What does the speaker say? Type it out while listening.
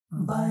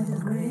By the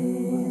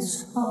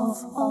grace of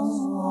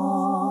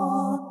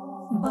Allah,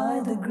 by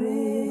the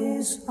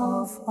grace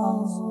of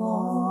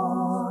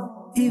Allah,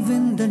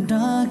 even the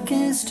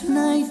darkest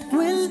night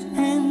will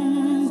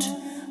end,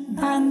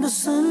 and the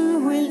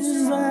sun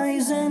will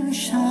rise and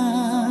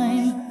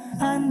shine,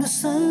 and the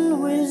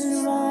sun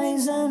will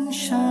rise and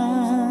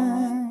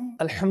shine.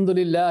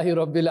 Alhamdulillahi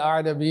Rabbil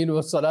Alameen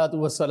wa salatu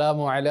wa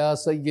salamu ala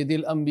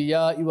Sayyidil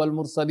Anbiya'i wal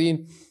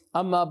Mursaleen.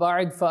 Amma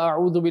ba'd,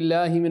 fa'a'udhu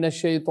billahi minash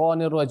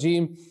shaitanir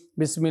rajeem.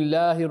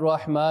 Bismillahir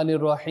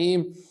Rahmanir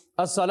Rahim.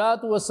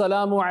 As-salatu wa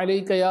salamu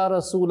alayka ya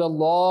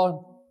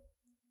Rasulallah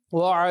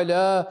wa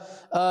ala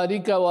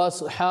alika wa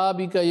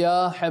ashabika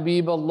ya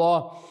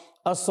Habiballah.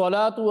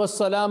 As-salatu wa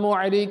salamu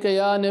alayka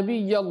ya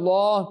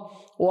Nabiyyallah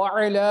wa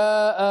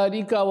ala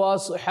alika wa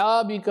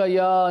ashabika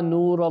ya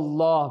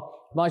Nurallah.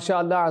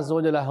 MashaAllah Azza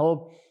wa Jal, I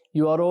hope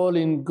you are all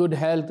in good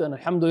health and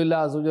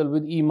Alhamdulillah Azza wa Jal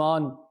with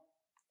Iman,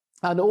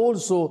 and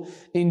also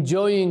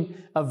enjoying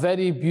a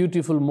very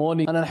beautiful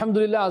morning. And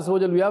Alhamdulillah Azza wa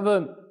Jal, we have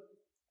a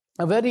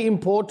very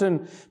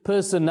important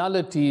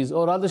personalities,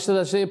 or rather should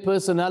I say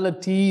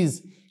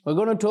personalities. We're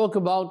going to talk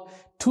about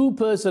two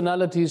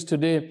personalities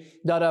today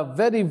that are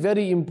very,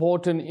 very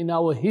important in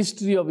our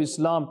history of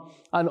Islam,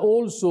 and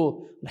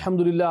also,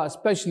 Alhamdulillah,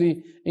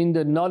 especially in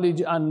the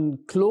knowledge and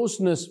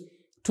closeness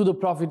to the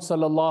Prophet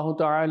sallallahu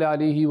ta'ala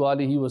alayhi wa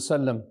alihi wa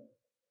sallam.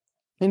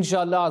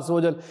 Inshallah Azza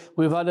wa Jal,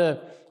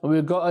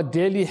 we've got a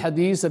daily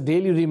hadith, a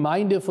daily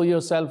reminder for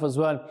yourself as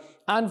well,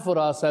 and for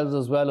ourselves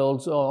as well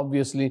also,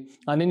 obviously.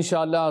 And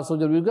inshallah Azza wa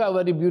Jal, we've got a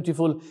very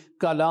beautiful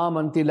kalam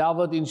and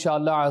tilawat,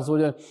 inshallah Azza wa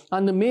Jal.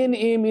 And the main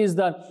aim is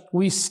that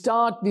we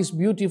start this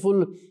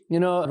beautiful,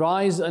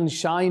 rise and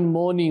shine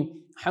morning,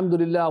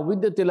 alhamdulillah,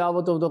 with the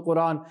tilawat of the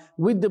Quran,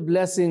 with the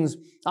blessings.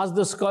 As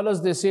the scholars,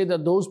 they say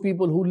that those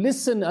people who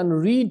listen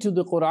and read to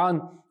the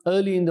Quran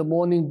early in the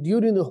morning,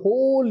 during the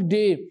whole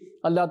day,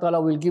 Allah Ta'ala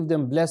will give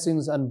them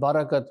blessings and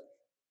barakat.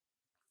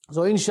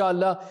 So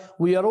inshallah,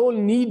 we are all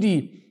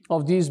needy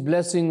of these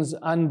blessings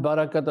and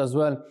barakat as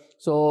well.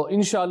 So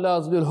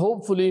inshallah,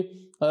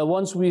 hopefully,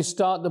 once we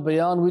start the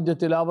bayan with the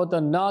tilawat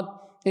and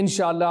not,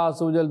 inshallah,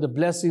 the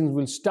blessings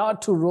will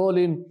start to roll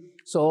in.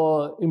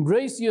 So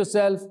embrace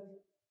yourself,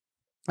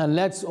 and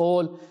let's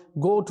all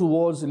go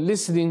towards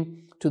listening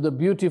to the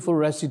beautiful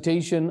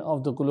recitation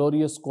of the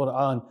glorious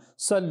Quran.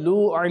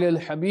 Sallu ala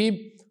al-Habib,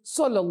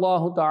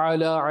 sallallahu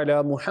ta'ala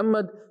ala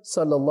Muhammad,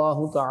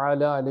 sallallahu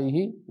ta'ala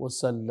alayhi wa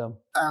sallam.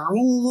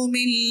 A'udhu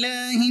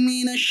billahi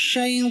minash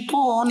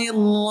shaytanir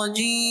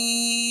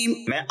rajeem.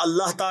 میں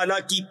اللہ تعالیٰ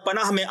کی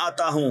پناہ میں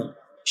آتا ہوں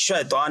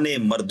شیطان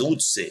مردود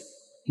سے.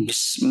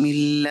 بسم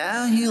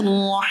اللہ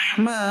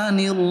الرحمن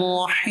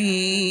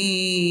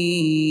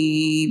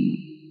الرحیم.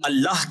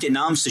 اللہ کے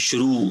نام سے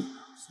شروع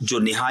جو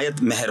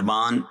نہایت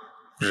مہربان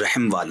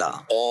رحم والا.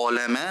 قال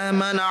ما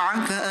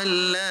منعك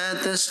ألا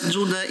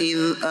تسجد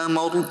إذ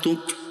أمرتك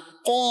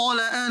قال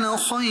أنا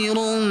خير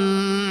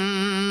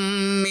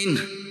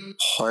منه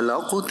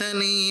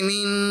خلقتني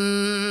من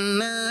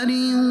نار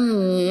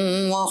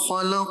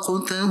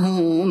وخلقته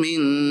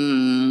من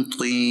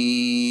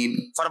طين.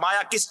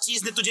 فرمایا کس چیز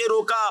نے تجھے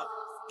روکا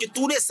کہ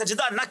تو نے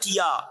سجدہ نہ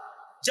کیا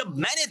جب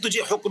میں نے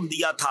تجھے حکم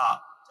دیا تھا؟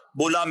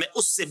 بولا میں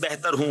اس سے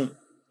بہتر ہوں،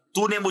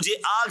 تو نے مجھے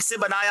آگ سے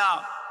بنایا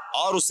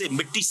اور اسے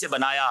مٹی سے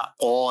بنایا.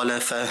 قال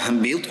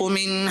فاهبط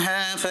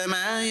منها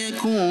فما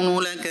يكون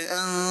لك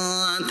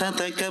أن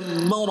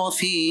تتكبر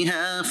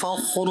فيها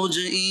فاخرج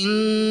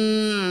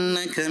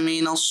إنك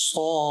من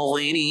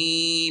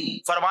الصاغرين.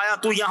 فرمایا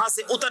تو یہاں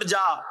سے اتر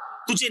جا،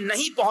 تجھے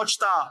نہیں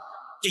پہنچتا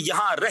کہ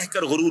یہاں رہ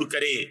کر غرور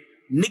کرے،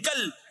 نکل،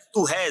 تو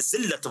ہے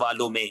ذلت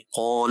والوں میں.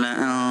 قال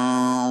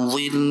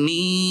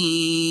انظرني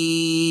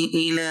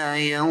إلى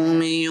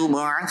يوم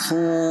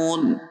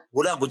يبعثون.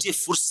 بولا مجھے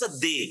فرصت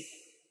دے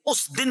اس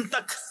دن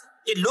تک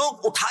کہ لوگ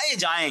اٹھائے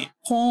جائیں.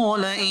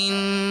 قال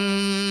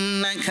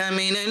إنك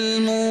من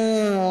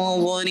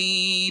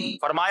المنظرين.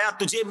 فرمایا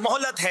تجھے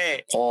مہلت ہے.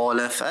 قال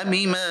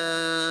فبما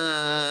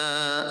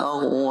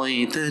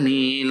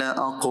أغويتني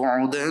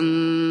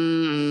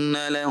لأقعدن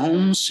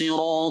لهم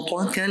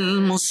صراطك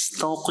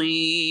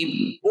المستقيم.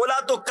 بولا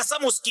تو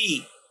قسم اس کی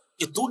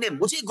کہ تو نے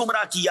مجھے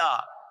گمراہ کیا،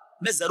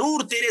 میں ضرور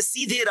تیرے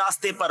سیدھے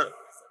راستے پر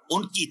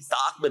ان کی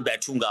طاق میں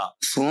بیٹھوں گا.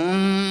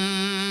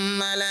 ثم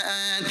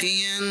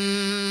لآتينهم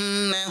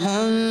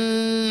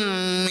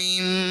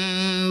من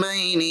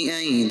بين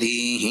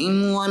أيديهم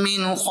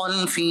ومن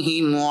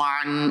خلفهم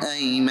وعن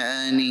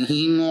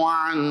أيمانهم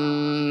وعن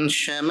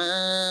شمائلهم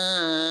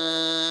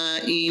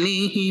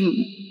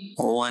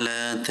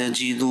ولا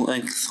تجد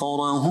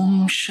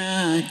أكثرهم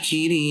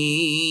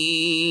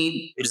شاكرين.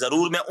 پھر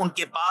ضرور میں ان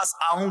کے پاس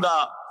آؤں گا،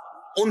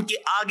 ان کے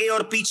آگے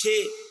اور پیچھے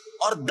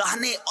اور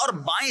داہنے اور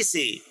بائیں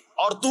سے،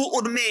 اور تو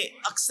ان میں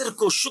اکثر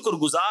کو شکر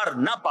گزار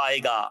نہ پائے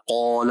گا.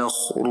 قال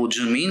اخرج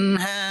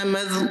منها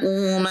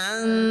مذءوما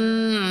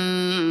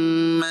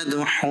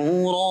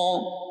مدحورا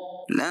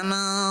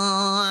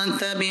لمن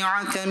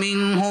تبعك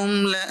منهم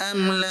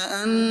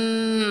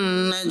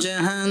لأملأن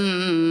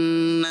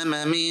جهنم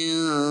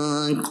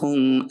منكم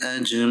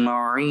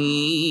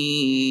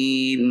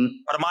أجمعين.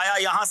 فرمایا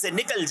یہاں سے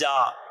نکل جا،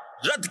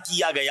 रद्द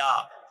किया गया,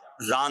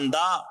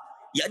 रांदा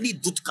यानी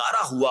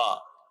दुत्कारा हुआ।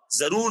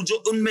 जरूर जो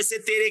उनमें से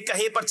तेरे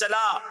कहे पर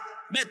चला,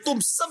 मैं तुम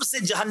सब से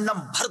जहन्नम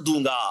भर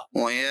दूंगा।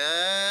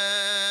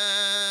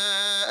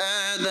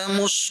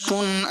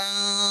 اسكن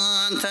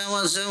أنت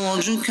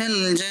وزوجك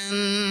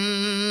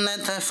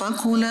الجنة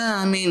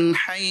فكلا من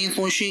حيث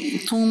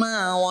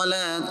شئتما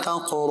ولا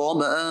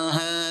تقربا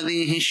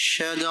هذه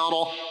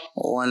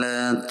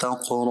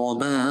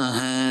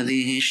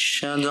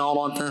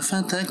الشجرة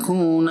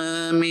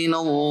فتكونا من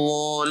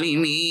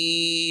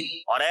الظالمين।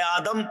 और ऐ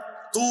आदम,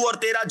 तू और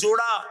तेरा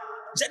जोड़ा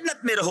जन्नत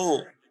में रहो,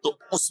 तो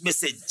उसमें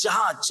से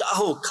जहां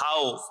चाहो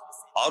खाओ,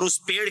 और उस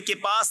पेड़ के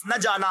पास न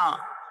जाना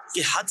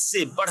कि हद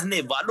से बढ़ने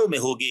वालों में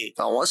होगे।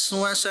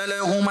 فوسوس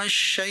لهما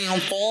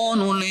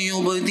الشيطان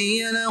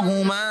ليبدي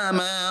لهما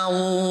ما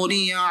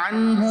وري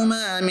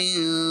عنهما من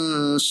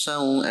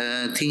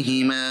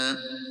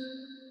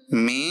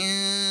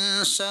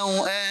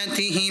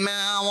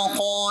سوآتهما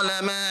وقال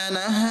ما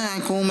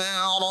نهاكما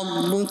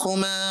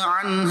ربكما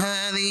عن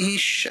هذه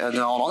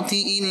الشجرة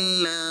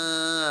إلا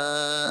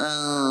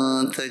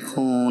أن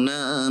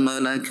تكونا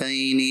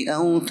ملكين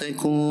أو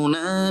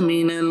تكونا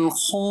من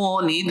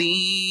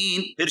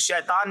الخالدين। फिर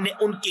शैतान ने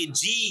उनके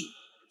जी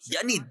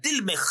यानी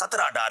दिल में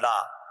खतरा डाला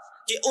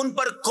कि उन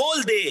पर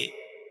खोल दे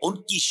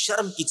उनकी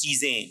शर्म की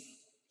चीजें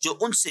जो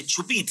उनसे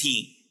छुपी थी,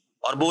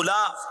 और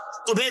बोला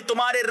तुम्हें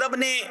तुम्हारे रब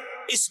ने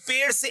इस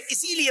पेड़ से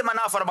इसीलिए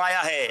मना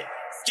फरमाया है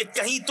कि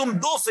कहीं तुम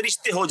दो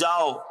फरिश्ते हो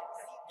जाओ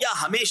या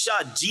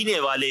हमेशा जीने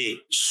वाले।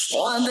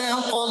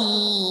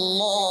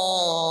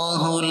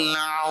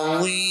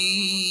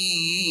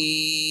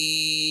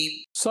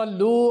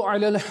 सल्लू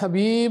अलल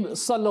हबीब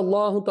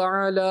सल्लल्लाहु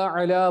तआला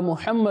अला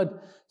Muhammad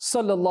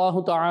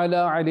sallallahu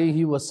ta'ala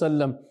alayhi wa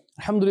sallam.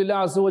 Alhamdulillah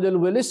Azza wa Jal,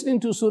 we're listening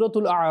to Surah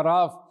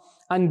Al-A'raf,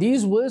 and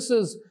these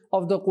verses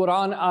of the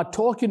Quran are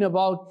talking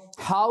about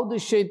how the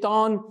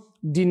shaitan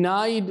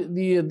denied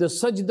the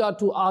sajda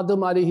to Adam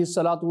alayhi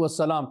salatu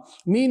wasalam,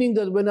 meaning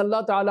that when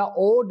Allah Ta'ala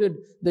ordered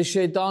the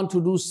shaitan to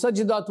do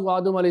sajda to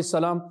Adam alayhi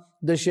salam,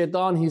 the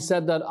shaitan, he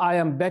said that I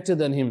am better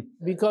than him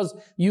because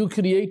you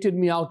created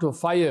me out of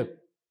fire.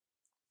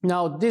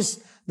 Now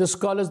this, the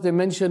scholars, they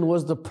mention,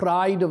 was the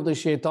pride of the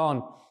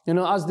shaitan. You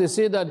know, as they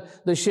say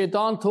that the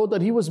shaitan thought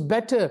that he was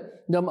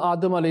better than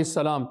Adam alayhi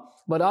salam.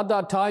 But at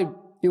that time,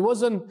 it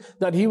wasn't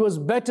that he was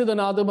better than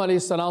Adam alayhi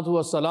salatu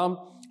wasalam.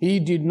 He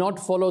did not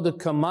follow the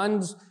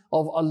commands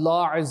of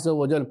Allah Azza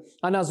wa Jal.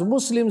 And as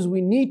Muslims,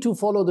 we need to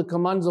follow the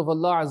commands of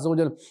Allah Azza wa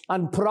Jal.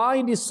 And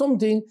pride is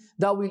something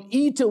that will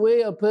eat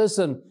away a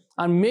person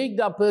and make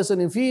that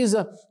person, if he is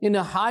in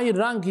a high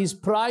rank, his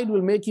pride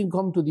will make him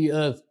come to the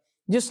earth.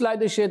 Just like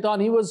the shaitan,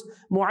 he was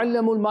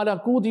Mu'allamul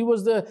Malakut, he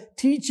was the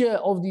teacher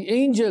of the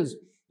angels.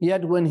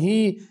 Yet when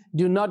he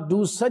did not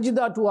do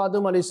sajda to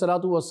Adam alayhi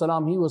salatu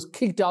wasalam, he was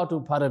kicked out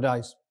of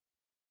paradise.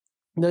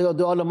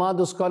 The ulama,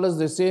 the scholars,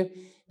 they say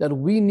that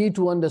we need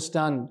to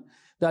understand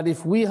that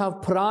if we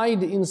have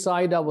pride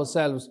inside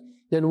ourselves,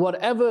 then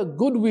whatever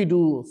good we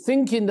do,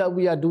 thinking that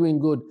we are doing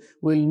good,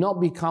 will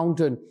not be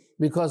counted,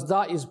 because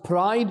that is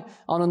pride.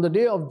 And on the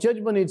day of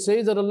judgment, it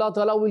says that Allah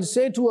Ta'ala will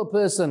say to a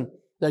person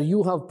that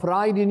you have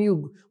pride in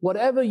you.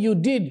 Whatever you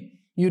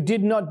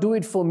did not do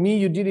it for me,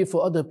 you did it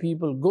for other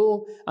people.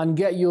 Go and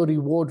get your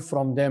reward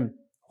from them.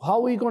 How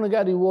are we going to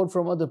get reward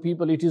from other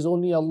people? It is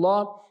only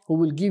Allah who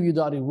will give you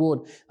that reward.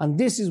 And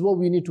this is what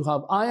we need to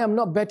have. I am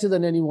not better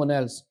than anyone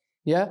else.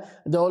 Yeah,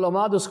 the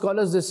ulama, the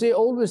scholars, they say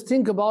always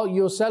think about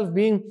yourself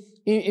being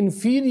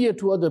inferior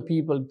to other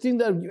people. Think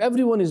that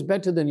everyone is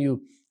better than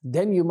you.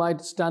 Then you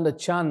might stand a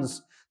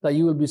chance that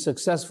you will be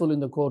successful in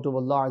the court of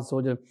Allah Azza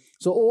wa Jal.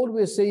 So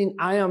always saying,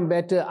 I am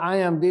better, I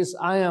am this,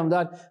 I am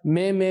that,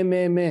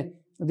 me.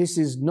 This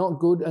is not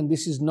good, and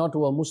this is not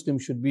what a Muslim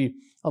should be.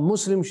 A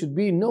Muslim should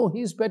be, no,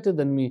 he's better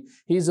than me.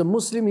 He's a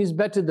Muslim, he's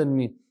better than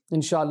me.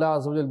 Inshallah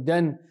Azza wa Jal,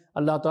 then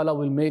Allah Ta'ala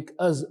will make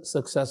us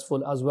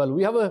successful as well.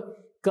 We have a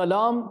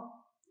kalam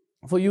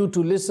for you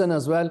to listen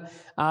as well.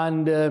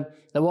 And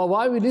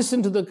why we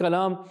listen to the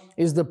kalam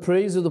is the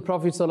praise of the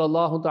Prophet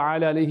sallallahu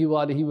ta'ala alayhi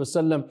wa alihi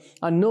wasallam.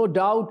 And no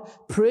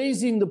doubt,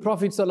 praising the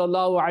Prophet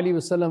sallallahu alayhi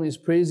wasallam is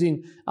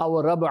praising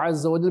our Rabb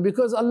Azza wa Jal,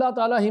 because Allah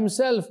Ta'ala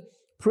himself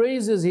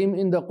praises him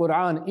in the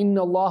Quran.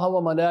 Inna Allah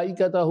wa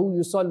malaikatahu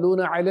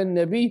yusalluna ala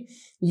nabi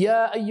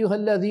ya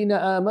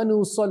ayyuhalladhina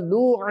amanu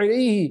sallu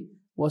alayhi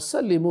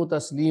وَسَلِّمُوا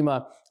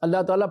تَسْلِيمًا.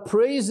 Allah Ta'ala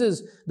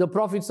praises the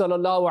Prophet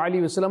Sallallahu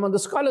Alaihi Wasallam. And the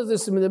scholars,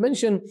 they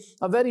mention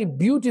a very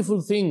beautiful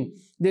thing.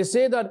 They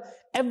say that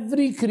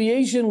every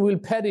creation will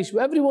perish,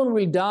 everyone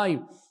will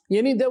die.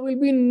 Yani there will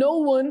be no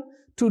one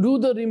to do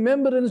the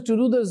remembrance, to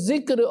do the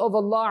zikr of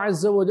Allah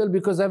Azza wa Jal,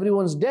 because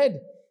everyone's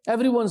dead,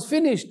 everyone's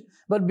finished.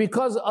 But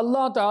because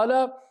Allah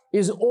Ta'ala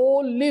is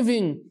all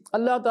living,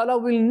 Allah Ta'ala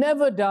will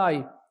never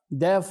die.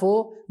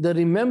 Therefore, the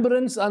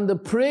remembrance and the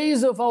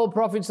praise of our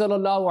Prophet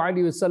Sallallahu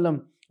Alaihi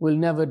Wasallam will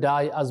never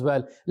die as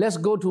well. Let's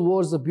go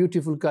towards the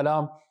beautiful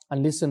kalam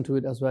and listen to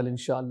it as well,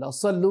 inshallah.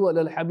 Sallu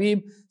ala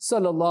al-Habib,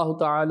 sallallahu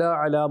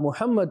ta'ala ala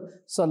Muhammad,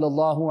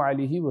 sallallahu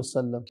alaihi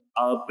wasallam.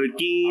 آپ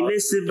کی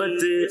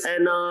نسبت اے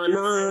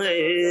نانا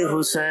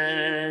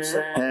حسین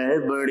ہے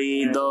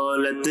بڑی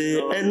دولت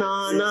اے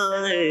نانا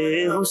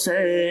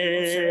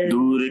حسین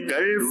دور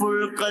کر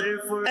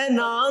فرقت اے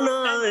نانا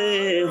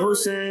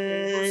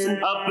حسین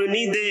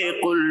اپنی دے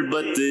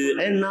قربت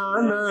اے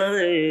نانا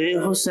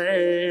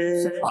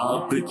حسین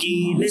آپ کی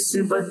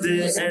نسبت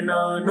اے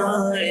نانا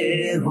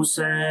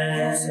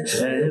حسین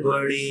ہے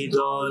بڑی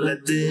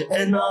دولت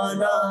اے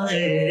نانا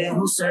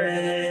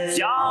حسین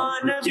یا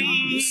نبی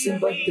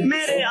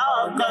میرے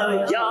آقا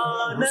یا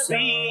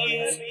نبی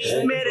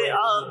میرے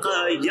آقا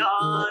یا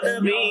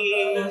نبی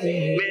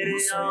میرے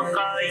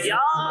آقا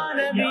یا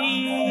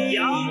نبی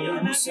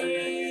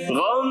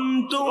غم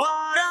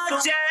تمہارا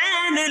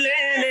چین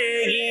لینے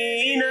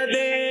ہی نہ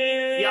دے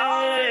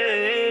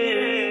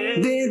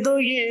دو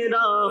یہ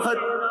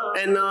راحت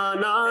اے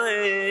نانا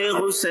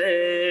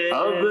حسین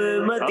اب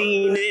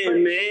مدینے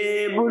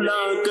میں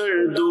بلا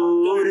کر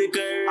دور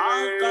کر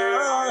آقا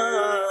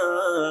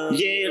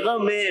یہ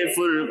غم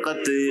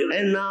فرقت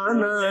اے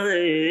نانا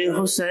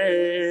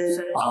حسین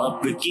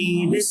آپ کی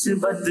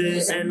نسبت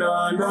اے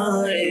نانا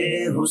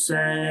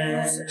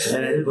حسین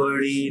ہے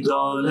بڑی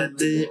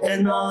دولت اے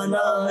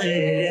نانا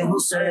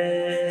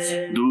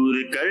حسین دور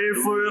کر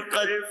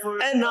فرقت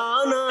اے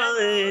نانا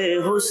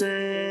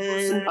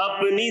حسین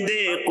اپنی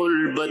دے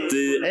قربت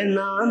اے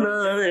نانا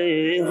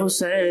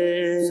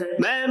حسین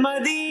میں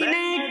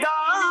مدینے کا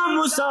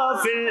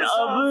مسافر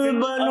اب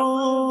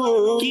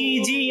بنوں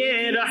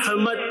کیجئے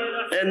رحمت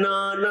اے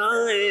نانا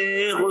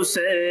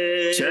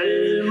حسین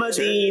چل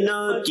مدینہ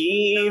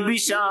کی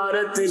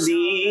بشارت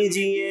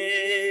دیجئے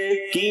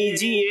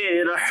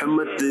کیجئے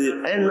رحمت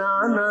اے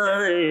نانا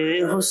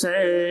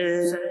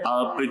حسین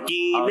آپ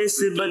کی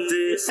نسبت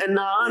اے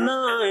نانا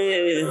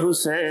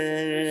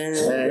حسین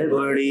ہے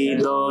بڑی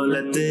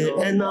دولت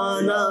اے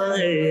نانا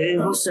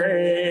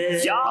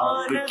حسین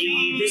آپ کی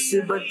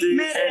نسبت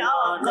میرے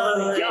آقا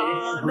یا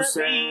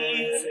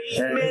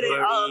حسین میرے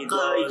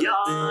آقا یا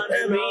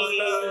نبی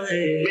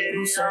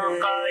میرے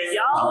آقا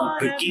یا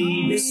آپ کی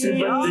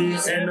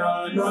نسبت اے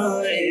نانا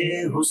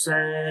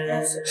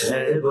حسین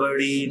ہے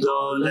بڑی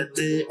دولت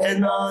اے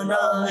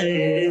نانا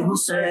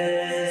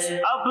حسین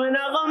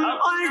اپنا غم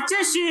اور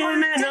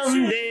چشم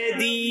نم دے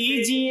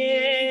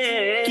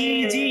دیجئے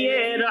کیجئے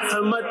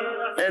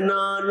رحمت اے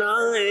نانا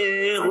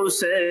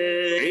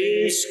حسین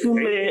عشق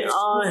میں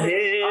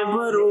آہے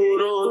برو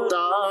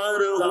روتا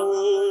رہوں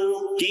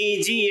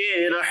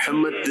کیجئے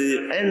رحمت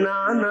اے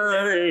نانا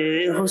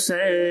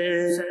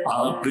حسین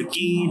آپ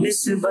کی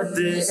نسبت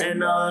اے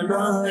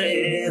نانا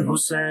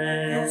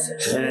حسین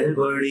ہے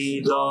بڑی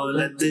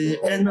دولت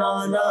اے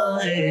نانا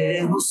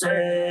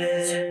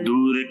حسین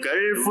دور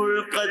کر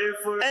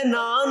فرقت اے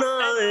نانا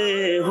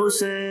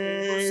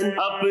حسین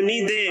اپنی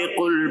دے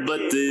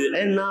قربت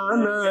اے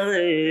نانا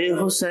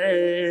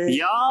حسین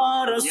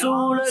یا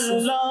رسول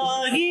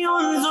اللہ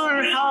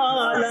انظر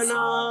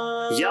حالنا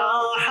یا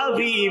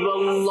حبیب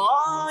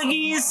اللہ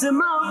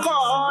اسمع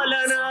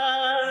قالنا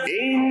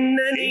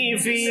اننی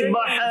فی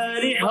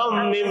بحر ہم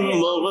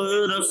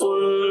مغرق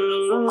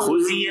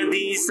خذ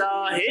یدی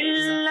ساحل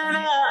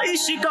لنا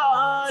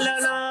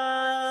اشکالنا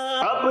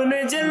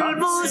اپنے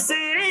جلبوں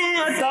سے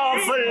عطا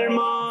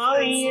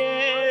فرمائیے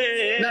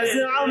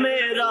نزع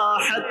میں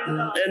راحت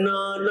اے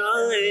نانا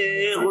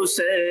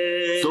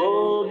حسین تو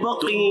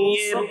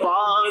بقیے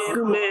پاک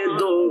میں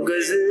دو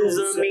گز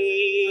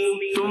زمین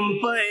تم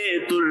پہ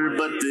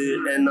تربت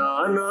اے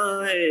نانا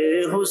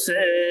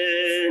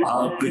حسین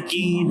آپ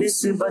کی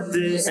نسبت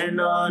اے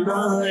نانا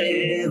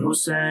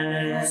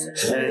حسین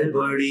ہے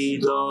بڑی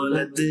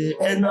دولت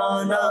اے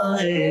نانا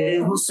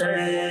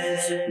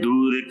حسین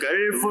دور کر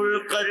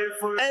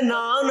فرقت اے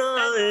نانا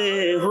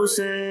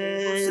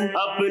حسین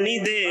اپنی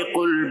دے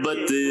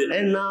قربت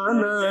اے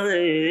نانا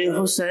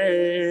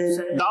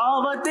حسین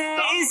دعوت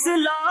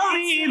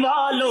اسلامی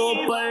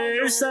والوں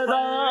پر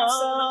صدا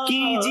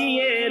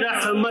کیجئے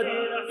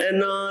رحمت اے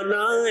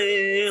نانا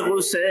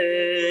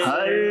حسین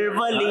ہر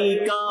ولی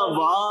کا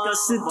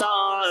واسطہ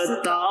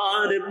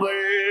تار پر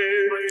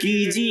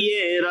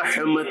کیجئے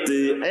رحمت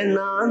اے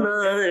نانا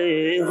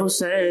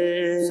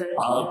حسین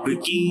آپ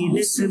کی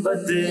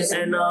نسبت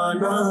اے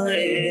نانا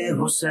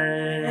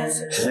حسین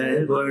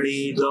ہے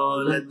بڑی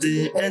دولت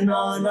اے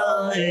نانا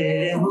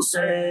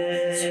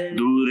حسین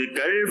دور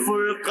کر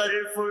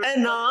فرقت اے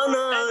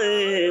نانا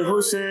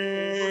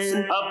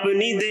حسین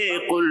اپنی دے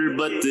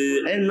قربت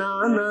اے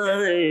نانا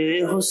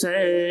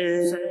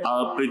حسین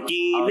آپ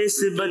کی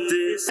نسبت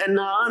اے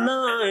نانا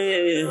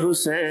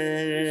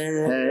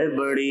حسین ہے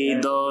بڑی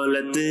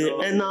دولت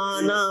اے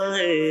نانا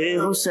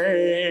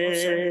حسین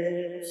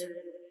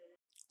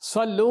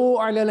صلو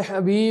علی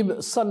الحبیب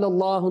صلی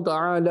اللہ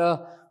تعالی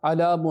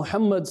علی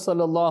محمد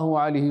صلی اللہ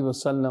علیہ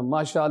وسلم.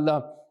 ماشاءاللہ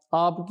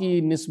آپ کی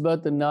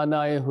نسبت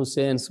نانا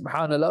حسین.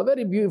 سبحان اللہ,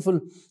 very beautiful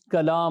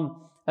kalam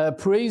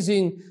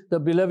praising the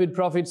beloved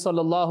Prophet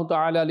sallallahu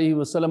ta'ala alayhi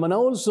wasallam, and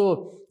also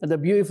the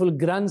beautiful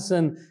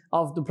grandson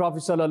of the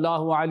Prophet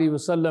sallallahu alayhi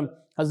wasallam,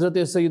 Hazrat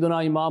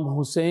Sayyiduna Imam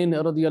Hussein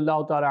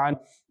radiyallahu ta'ala anhu.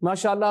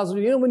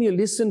 MashaAllah, when you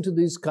listen to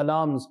these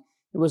kalams,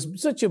 It was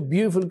such a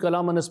beautiful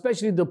kalam, and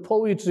especially the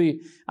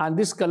poetry. And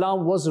this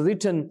kalam was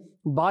written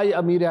by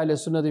Amir Ahl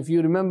Sunnah. If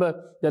you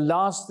remember the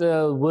last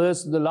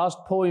verse, the last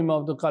poem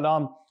of the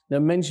kalam, they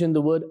mentioned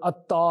the word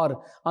Attar.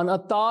 And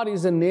Attar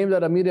is a name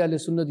that Amir Ahl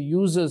Sunnah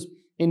uses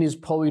in his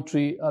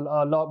poetry a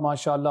lot,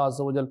 mashallah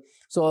azza wa jal.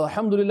 So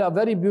alhamdulillah,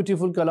 very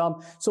beautiful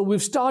kalam. So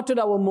we've started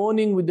our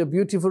morning with the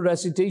beautiful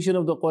recitation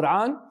of the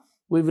Quran.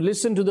 We've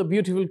listened to the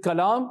beautiful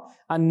kalam,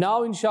 and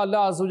now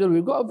inshallah azza wa jal,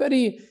 we've got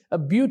a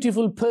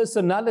beautiful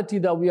personality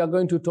that we are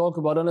going to talk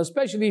about. And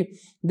especially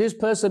this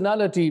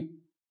personality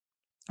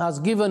has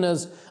given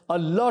us a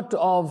lot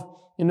of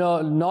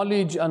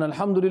knowledge, and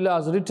alhamdulillah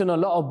has written a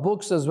lot of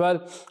books as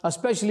well,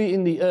 especially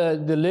in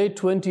the late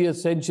 20th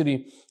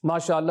century,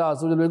 mashallah.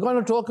 So we're going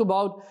to talk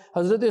about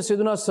Hazrat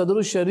Sayyidina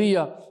Sadr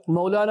Sharia,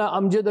 Maulana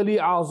Amjad Ali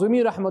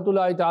Azmi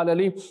rahmatullahi ta'ala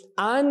alayhi,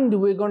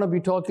 and we're going to be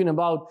talking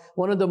about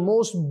one of the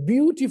most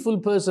beautiful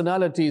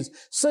personalities,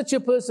 such a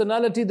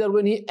personality that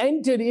when he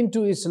entered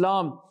into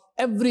Islam,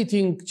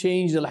 everything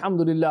changed,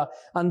 alhamdulillah.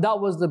 And that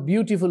was the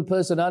beautiful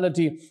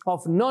personality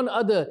of none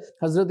other,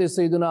 Hazrat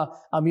Sayyidina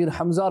Amir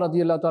Hamza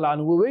radiallahu ta'ala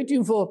anhu. We're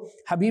waiting for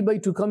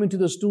Habibai to come into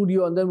the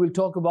studio, and then we'll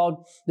talk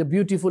about the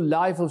beautiful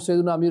life of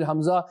Sayyidina Amir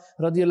Hamza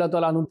radiallahu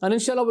ta'ala anhu. And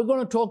inshallah, we're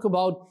going to talk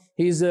about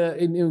his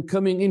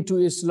coming into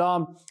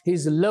Islam,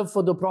 his love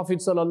for the Prophet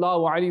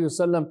sallallahu alaihi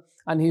wasallam,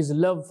 and his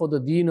love for the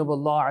deen of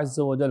Allah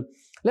azza wa jal.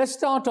 Let's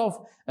start off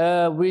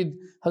with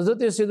Hazrat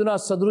Sayyidina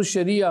Sadr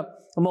Sharia,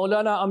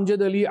 Maulana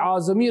Amjad Ali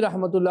Azmi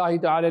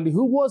rahmatullahi ta'ala alayhi.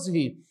 Who was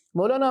he?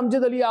 Maulana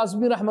Amjad Ali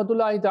Azmi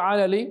rahmatullahi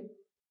ta'ala alayhi,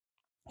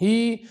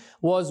 he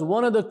was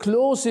one of the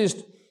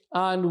closest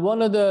and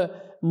one of the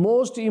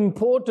most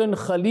important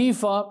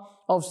Khalifa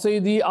of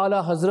Sayyidi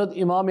Ala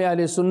Hazrat Imam Ahl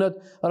Sunnat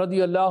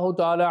radiyallahu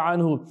ta'ala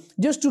anhu.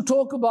 Just to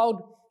talk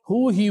about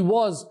who he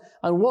was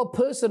and what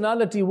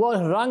personality,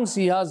 what ranks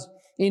he has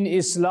in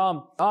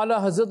Islam. Ala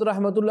Hazrat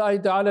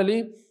rahmatullahi ta'ala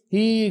alayhi,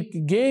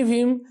 he gave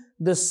him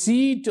the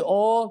seat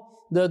or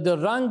the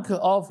rank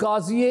of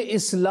Qazi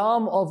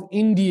Islam of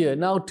India.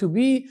 Now, to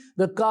be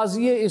the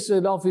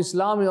Qazi of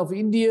Islam of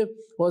India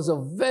was a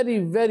very,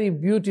 very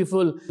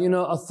beautiful,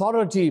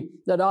 authority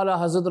that Allah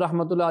Hazrat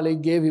Rahmatullah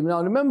Alayhi gave him.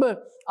 Now, remember,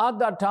 at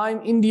that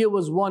time, India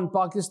was one.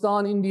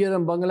 Pakistan, India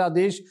and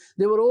Bangladesh,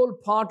 they were all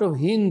part of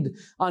Hind.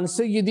 And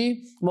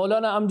Sayyidi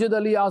Maulana Amjad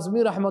Ali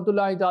Azmi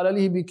Rahmatullahi Ta'ala,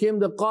 he became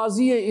the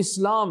Qazi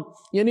Islam.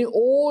 Yani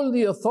all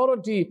the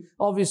authority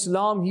of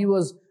Islam, he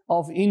was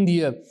of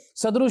India.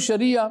 Sadr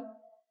Sharia,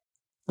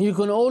 you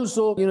can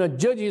also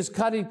judge his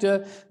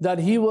character that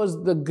he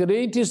was the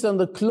greatest and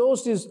the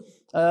closest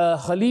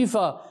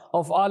Khalifa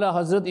of Ala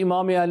Hazrat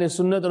Imam Ahl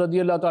Sunnat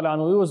radiyallahu ta'ala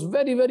anhu. He was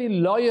very, very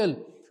loyal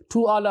to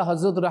Ala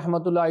Hazrat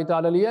rahmatullahi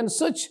ta'ala alayhi, and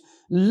such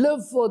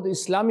love for the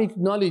Islamic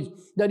knowledge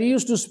that he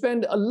used to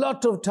spend a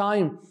lot of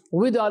time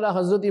with Ala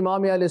Hazrat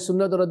Imam Ahl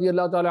Sunnat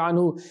radiyallahu ta'ala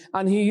anhu,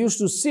 and he used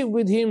to sit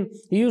with him,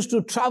 he used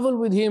to travel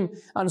with him,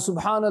 and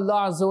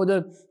subhanallah azza wa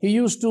jal, he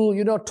used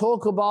to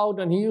talk about,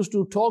 and he used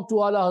to talk to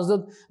Ala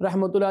Hazrat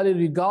rahmatullahi alayhi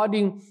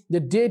regarding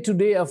the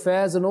day-to-day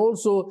affairs and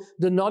also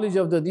the knowledge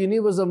of the deen. He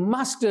was a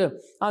master,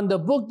 and the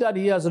book that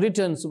he has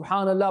written,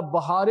 subhanallah,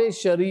 Bahare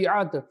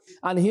Shariat,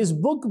 and his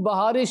book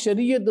Bahare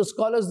Shariat, the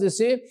scholars, they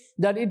say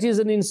that it is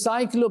an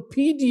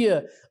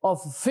encyclopedia of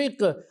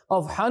fiqh,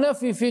 of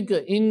Hanafi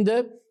fiqh in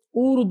the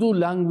Urdu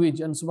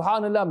language. And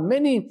subhanallah,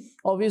 many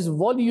of his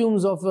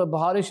volumes of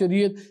Bahar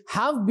Shariat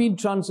have been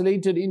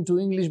translated into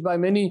English by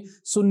many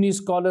Sunni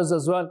scholars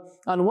as well.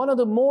 And one of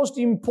the most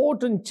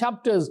important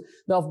chapters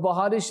of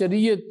Bahar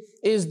Shariat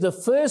is the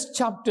first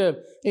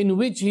chapter, in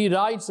which he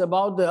writes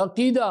about the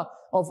Aqidah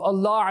of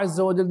Allah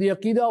Azza wa Jal, the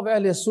Aqidah of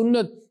Ahl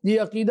Sunnat, the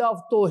Aqidah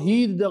of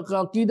Tawheed, the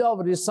Aqidah of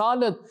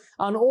Risalat,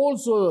 and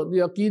also the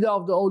Aqidah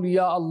of the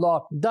Awliya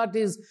Allah. That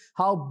is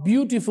how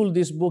beautiful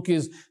this book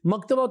is.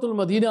 Maktabatul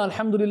Madina,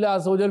 alhamdulillah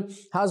Azza wa Jal,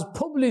 has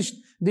published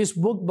this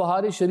book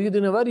Bahar Shariat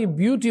in a very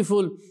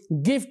beautiful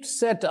gift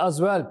set as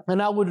well.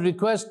 And I would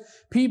request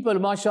people,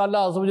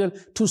 mashallah Azza wa Jal,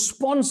 to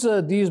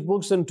sponsor these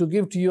books and to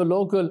give to your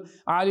local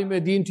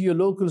alim-e-deen, to your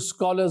local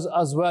scholars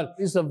as well.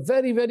 It's a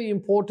very, very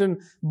important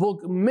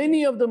book.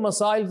 Many of the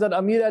masail that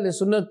Amir Ahl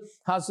Sunnat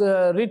has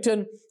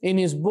written in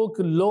his book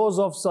Laws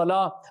of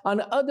Salah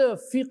and other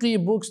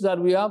fiqh books that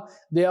we have,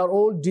 they are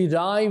all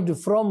derived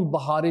from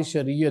Bahar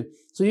Shariat.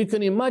 So you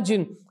can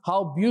imagine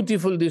how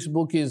beautiful this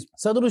book is.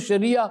 Sadr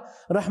Sharia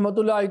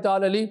rahmatullahi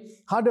ta'ala alayhi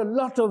had a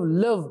lot of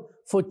love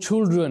for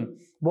children.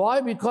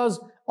 Why? Because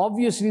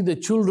obviously the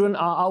children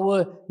are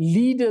our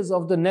leaders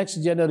of the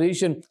next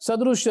generation.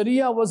 Sadr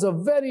Sharia was a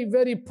very,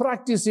 very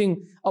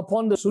practicing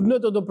upon the sunnah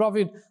of the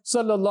Prophet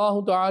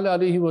sallallahu ta'ala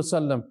alayhi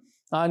wasallam.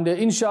 And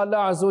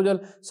inshallah azza wa jal,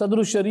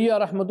 Sadr Sharia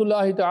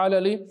rahmatullahi ta'ala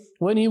alayhi,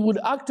 when he would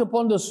act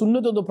upon the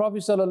sunnah of the Prophet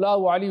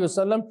sallallahu alayhi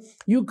wasallam,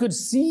 you could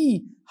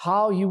see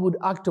how he would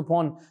act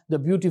upon the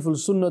beautiful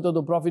sunnah of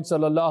the Prophet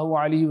sallallahu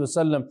alayhi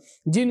wasallam.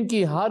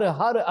 Jinki har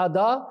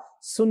ada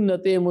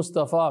sunnate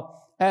Mustafa,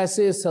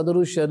 aise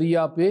Sadr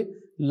Sharia pe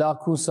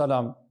lakhu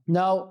salam.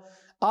 Now,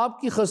 آپ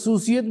کی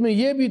خصوصیت میں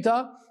یہ بھی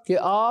تھا کہ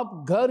آپ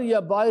گھر یا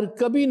باہر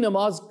کبھی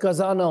نماز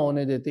قضا نہ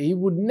ہونے دیتے. He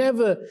would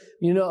never,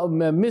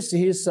 miss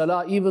his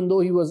salah, even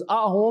though he was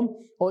at home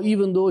or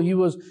even though he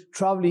was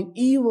traveling,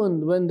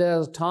 even when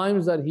there's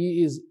times that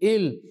he is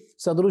ill.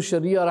 Sadrul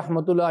Sharia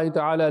rahmatullahi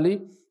ta'ala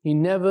alayhi, he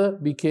never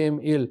became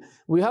ill.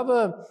 We have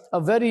a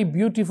very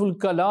beautiful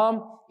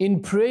kalam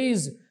in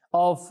praise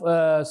of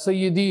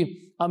Sayyidi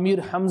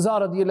Amir Hamza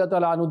radiallahu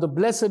ta'ala anhu, the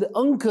blessed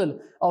uncle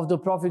of the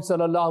Prophet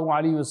sallallahu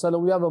alaihi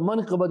wasallam. We have a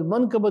manqabat.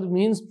 Manqabat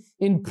means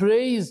in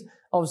praise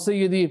of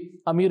Sayyidi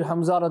Amir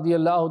Hamza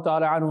radiallahu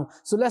ta'ala anhu.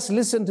 So let's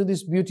listen to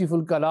this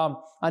beautiful kalam,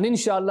 and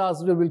inshallah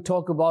we will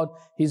talk about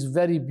his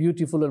very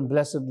beautiful and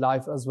blessed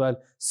life as well.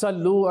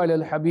 Sallu ala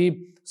al-Habib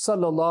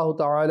sallallahu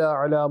ta'ala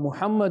ala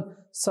Muhammad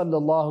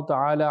sallallahu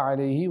ta'ala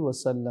alayhi wa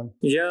sallam.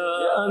 Ya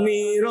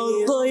Amir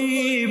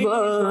al-Tayyiba,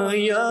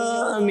 Ya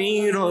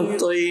Amir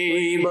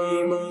al-Tayyiba,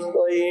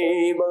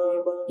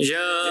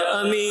 Ya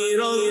Amir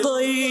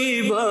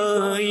al-Tayyiba,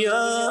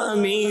 Ya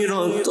Amir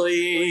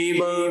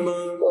al-Tayyiba,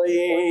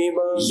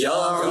 Ya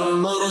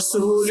Amma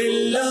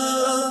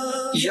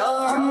Rasulillah, Ya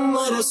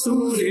Amma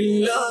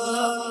Rasulillah,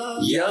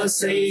 Ya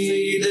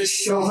Sayyid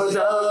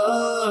al-Shuhada,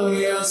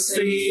 Ya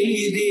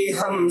Sayyidi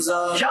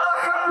Hamza, Ya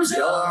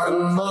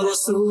Amma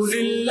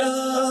Rasulillah,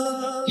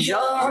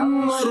 Ya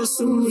Amma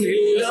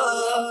Rasulillah,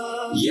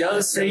 Ya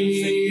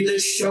Sayyid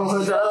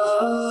al-Shuhada,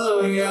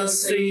 Ya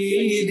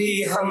Sayyidi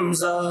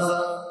Hamza.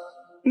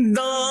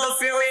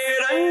 دافع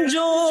رنج و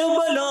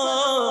بلا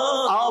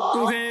آپ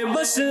ہیں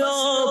بس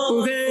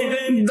آپ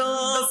ہیں,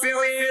 دافع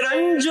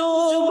رنج و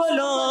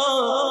بلا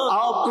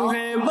آپ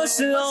ہیں بس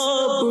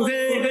آپ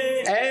ہیں,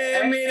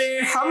 اے میرے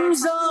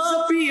حمزہ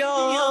پیا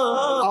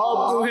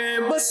آپ ہیں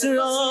بس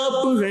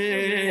آپ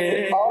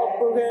ہیں,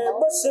 آپ ہیں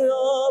بس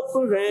آپ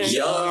ہیں.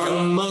 یا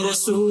عم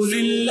رسول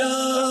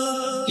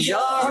اللہ,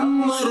 یا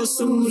عم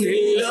رسول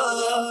اللہ,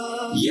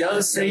 یا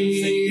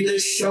سید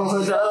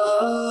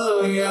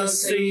الشہداء, یا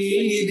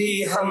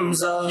سیدی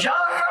حمزہ, یا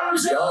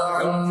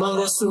عم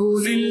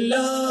رسول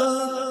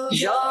اللہ,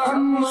 یا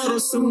عم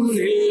رسول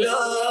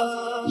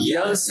اللہ,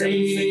 یا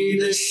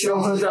سید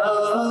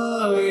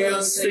الشہداء,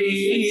 یا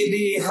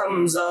سیدی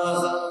حمزہ.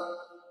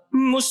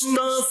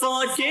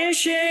 مصطفیٰ کے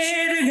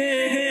شیر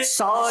ہیں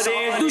سارے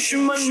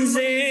دشمن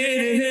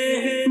زیر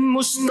ہیں,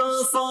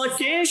 مصطفیٰ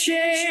کے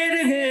شیر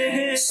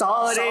ہیں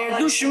سارے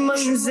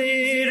دشمن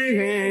زیر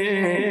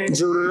ہیں,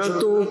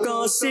 جرتوں کا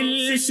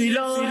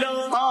سلسلہ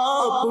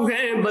آپ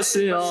ہیں بس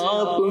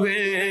آپ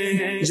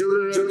ہیں,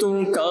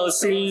 جرتوں کا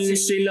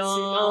سلسلہ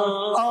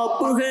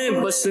آپ ہیں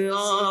بس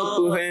آپ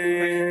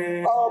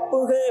ہیں, آپ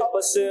ہیں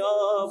بس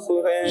آپ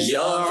ہیں.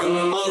 یا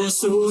عم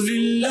رسول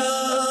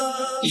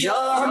اللہ, یا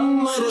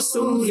عم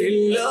رسول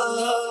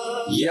اللہ,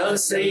 یا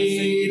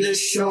سید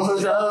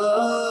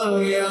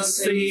الشہداء, یا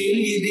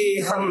سیدی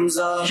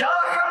حمزہ,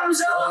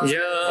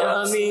 یا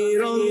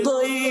امیر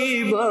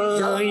الطیبہ,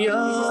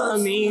 یا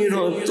امیر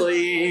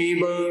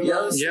الطیبہ,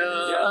 یا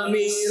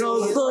امیر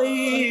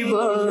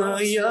الطیبہ,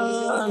 یا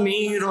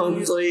امیر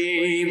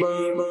الطیبہ.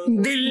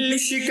 دل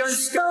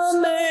شکستہ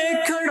میں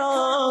کھڑا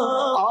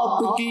آپ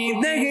کی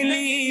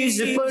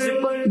دہلیز پر,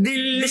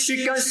 دل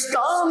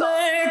شکستہ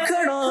میں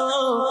کھڑا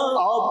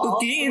آپ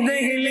کی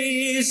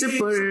دہلیز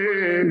پر,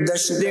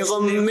 دشت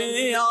غم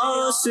میں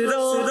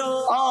آسرا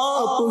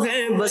آپ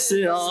ہیں بس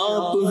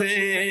آپ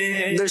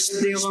ہیں,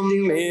 دشت غم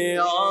میں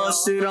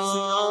آسرا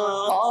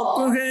آپ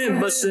ہیں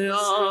بس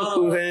آپ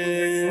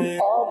ہیں,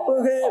 آپ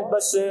ہیں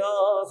بس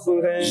آپ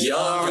ہیں.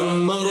 یا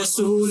عم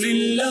رسول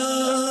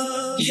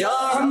اللہ, یا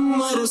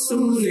عم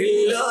رسول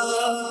اللہ,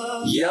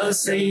 یا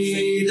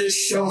سید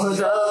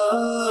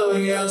الشہداء,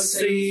 یا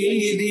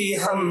سیدی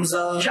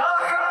حمزہ,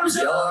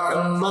 یا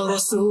عم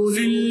رسول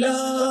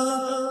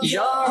اللہ,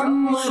 یا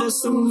عم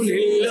رسول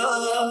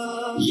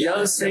اللہ,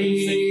 یا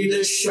سید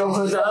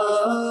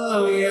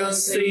الشہداء, یا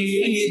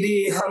سیدی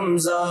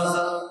حمزہ.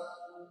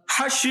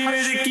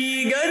 حشر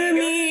کی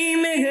گرمی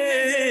میں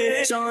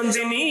ہے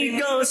چاندنی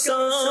کا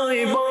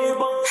سائبہ,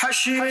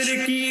 حشر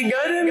کی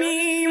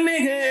گرمی میں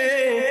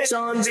ہے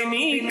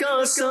چاندنی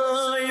کا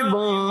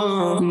سائبہ,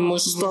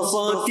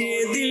 مصطفیٰ کے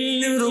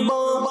دل ربا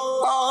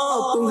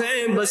آپ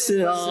ہیں بس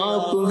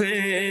آپ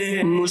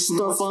ہیں,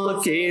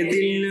 مصطفیٰ کے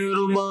دل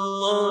ربا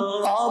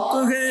آپ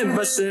ہیں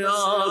بس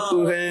آپ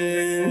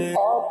ہیں,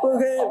 آپ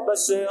ہیں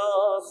بس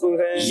آپ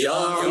ہیں. یا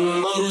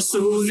عم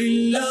رسول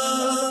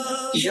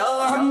اللہ, یا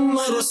عم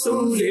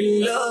رسول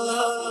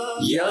اللہ,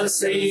 یا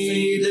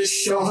سید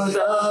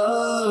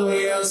الشہداء,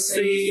 یا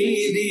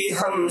سیدی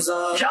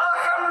حمزہ,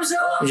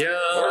 یا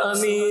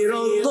امیر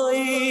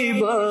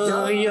الطیبہ,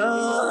 یا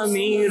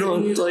امیر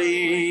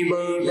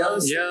الطیبہ,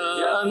 یا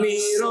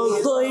امیر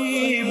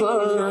الطیبہ,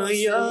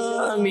 یا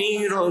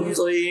امیر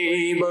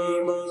الطیبہ.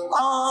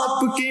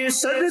 آپ کے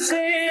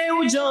صدقے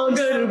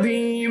اجاگر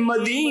بھی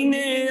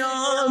مدینے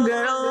آ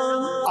گیا,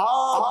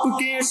 آپ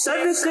کے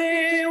صدقے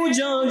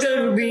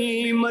اجاگر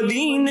بھی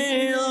مدینے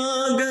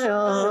آ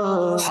گیا,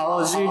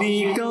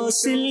 حاضری کا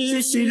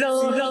سلسلہ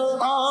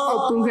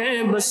آپ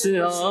ہیں بس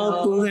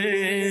آپ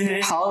ہیں,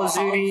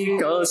 हाजिरी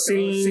का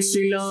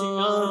सिलसिला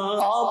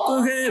आप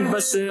है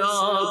बस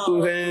आप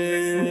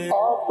है,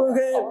 आप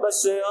है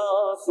बस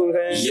आप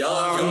है। या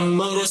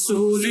अम्मा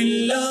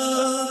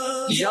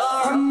रसूलिल्लाह, या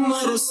अम्मा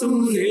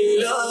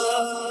रसूलिल्लाह,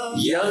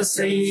 या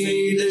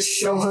सय्यिद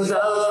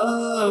शुहदा,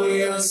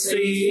 या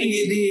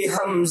सय्यिदी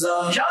हमजा,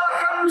 या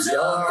हमजा,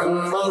 या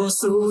अम्मा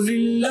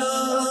रसूलिल्लाह,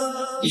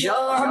 या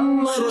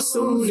अम्मा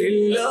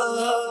रसूलिल्लाह,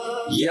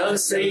 या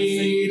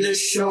सय्यिद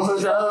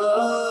शुहदा,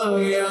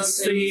 या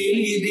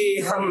सय्यिदी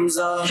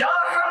हमजा, या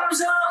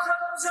हमजा।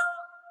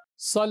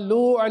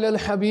 सल्लू अलल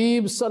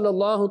हबीब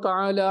सल्लल्लाहु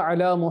ताला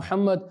अला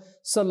Muhammad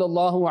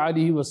sallallahu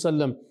alaihi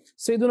wasallam.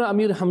 Sayyidina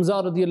Amir Hamza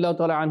radiallahu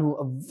ta'ala anhu,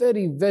 a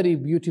very, very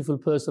beautiful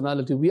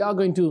personality. We are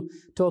going to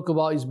talk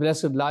about his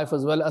blessed life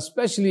as well,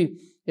 especially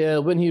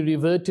when he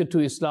reverted to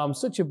Islam.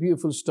 Such a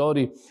beautiful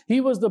story. He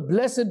was the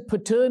blessed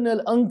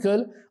paternal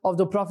uncle of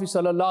the Prophet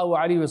sallallahu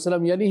alaihi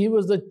wasallam. Yani he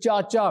was the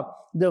chacha,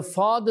 the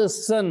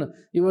father's son.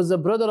 He was the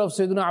brother of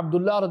Sayyidina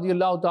Abdullah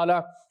radiallahu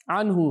ta'ala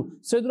anhu.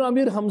 Sayyidina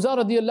Amir Hamza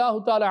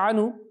radiallahu ta'ala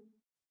anhu,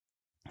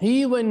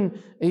 when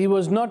he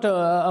was not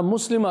a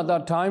Muslim at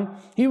that time,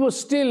 he was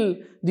still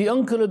the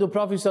uncle of the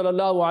Prophet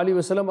sallallahu alaihi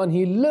wasallam, and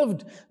he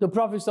loved the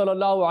Prophet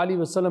sallallahu alaihi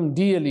wasallam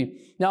dearly.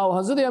 Now,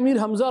 Hazrat Amir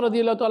Hamza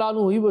radiallahu ta'ala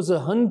anhu, he was a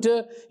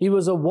hunter, he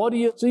was a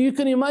warrior. So you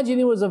can imagine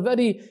he was a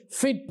very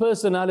fit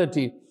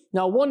personality.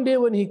 Now, one day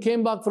when he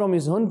came back from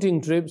his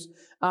hunting trips,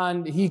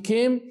 and he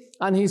came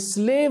and his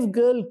slave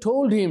girl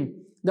told him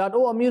that,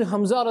 oh Amir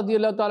Hamza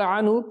radiallahu ta'ala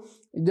anhu,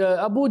 the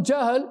Abu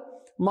Jahl,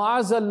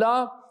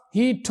 ma'azallah,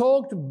 he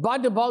talked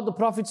bad about the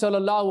Prophet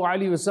sallallahu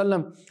alaihi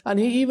wasallam, and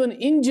he even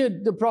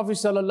injured the Prophet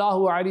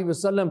sallallahu alaihi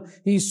wasallam.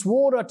 He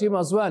swore at him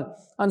as well.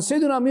 And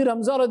Sayyidina Amir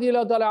Hamza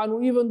radiallahu ta'ala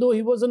anhu, even though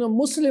he wasn't a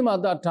Muslim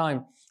at that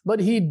time, but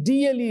he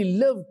dearly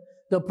loved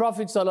the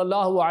Prophet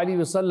sallallahu alaihi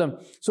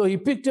wasallam. So he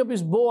picked up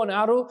his bow and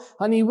arrow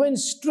and he went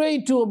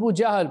straight to Abu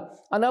Jahl.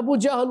 And Abu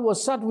Jahl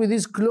was sat with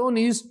his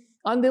cronies,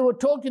 and they were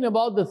talking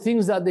about the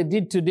things that they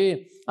did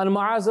today. And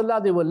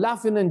ma'azallah, they were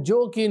laughing and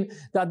joking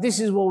that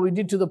this is what we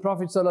did to the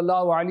Prophet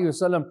sallallahu alaihi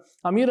wasallam.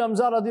 Amir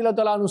Hamza radiallahu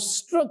ta'ala anhu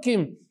struck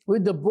him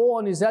with the bow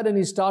on his head, and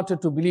he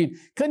started to bleed.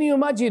 Can you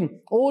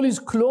imagine? All his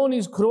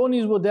cronies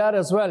were there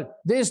as well.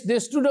 They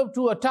stood up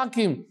to attack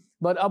him.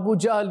 But Abu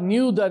Jahl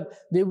knew that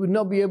they would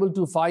not be able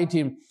to fight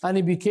him. And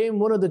he became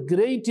one of the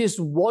greatest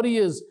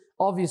warriors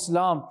of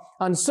Islam.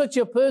 And such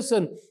a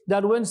person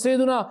that when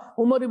Sayyidina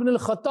Umar ibn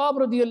al-Khattab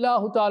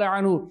radiallahu ta'ala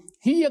anhu,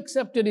 he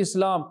accepted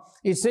Islam.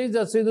 It says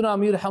that Sayyidina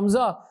Amir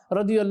Hamza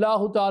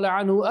radiallahu ta'ala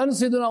anhu and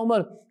Sayyidina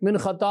Umar ibn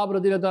Khattab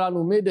radiallahu ta'ala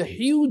anhu made a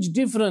huge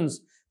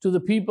difference to the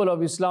people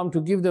of Islam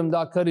to give them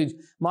that courage.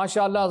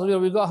 MashaAllah,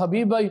 we got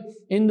Habib bhai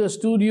in the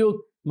studio.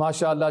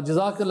 MashaAllah,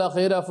 Jazakallah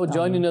khairah for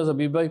joining us,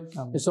 Habib bhai.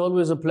 It's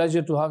always a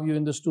pleasure to have you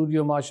in the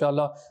studio,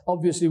 MashaAllah.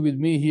 Obviously with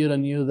me here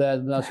and you there,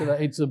 MashaAllah,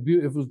 it's a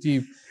beautiful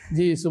team.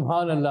 Ji,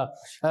 subhanallah.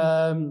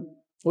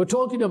 We're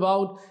talking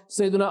about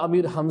Sayyidina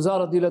Amir Hamza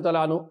radiallahu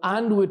ta'ala anhu,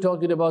 and we're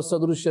talking about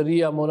Sadr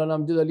Sharia, Maulana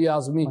Amjad Ali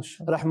Azmi,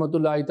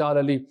 rahmatullahi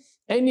ta'ala alayhi.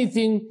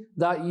 Anything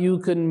that you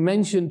can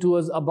mention to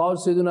us about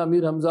Sayyidina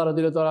Amir Hamza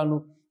radiallahu ta'ala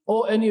anhu,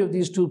 or any of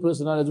these two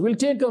personalities? We'll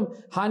take them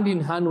hand in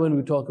hand when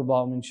we talk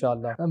about them,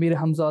 inshallah. Amir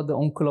Hamza, the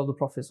uncle of the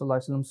Prophet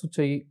ﷺ, such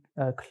a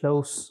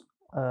close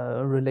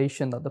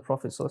relation that the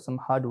Prophet ﷺ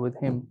had with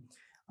him.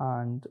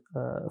 And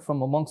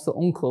from amongst the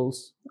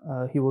uncles,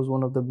 he was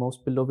one of the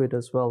most beloved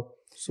as well.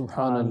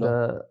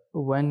 Subhanallah.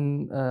 And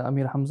when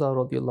Amir Hamza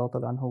radiallahu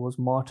ta'ala anhu was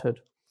martyred,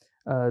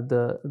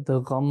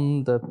 the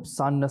gham, the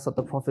sadness that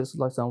the Prophet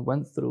ﷺ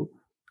went through,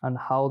 and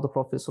how the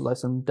Prophet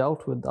ﷺ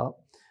dealt with that,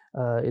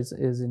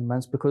 is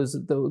immense, because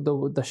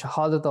the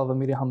shahadat of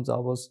Amir Hamza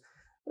was,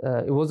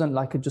 it wasn't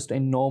like just a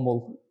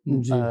normal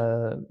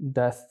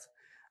death.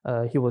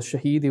 He was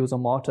shaheed, he was a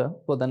martyr,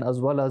 but then as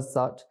well as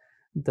that,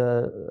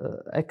 the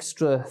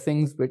extra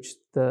things which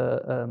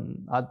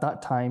at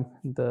that time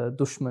the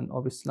dushman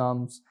of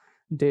Islam's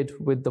did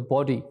with the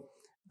body,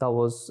 that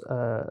was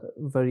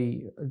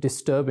very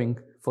disturbing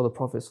for the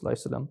Prophet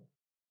ﷺ.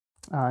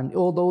 And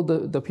although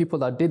the people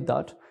that did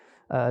that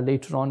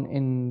later on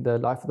in the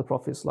life of the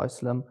Prophet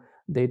ﷺ,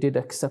 they did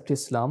accept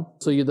Islam.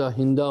 Sayyidah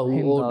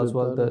Hinda as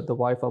well, the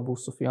wife of Abu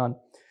Sufyan.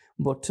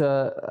 But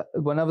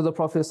whenever the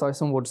Prophet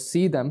ﷺ would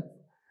see them,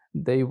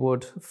 they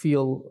would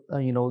feel,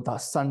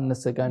 that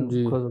sadness again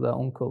because of their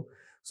uncle.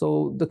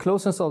 So the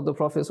closeness of the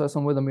Prophet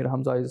ﷺ with Amir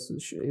Hamza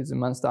is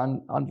immense.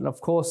 And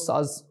of course,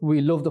 as we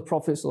love the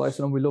Prophet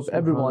ﷺ, we love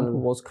everyone who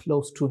was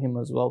close to him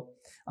as well,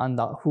 and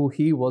that who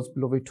he was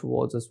beloved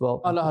towards as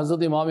well. Allah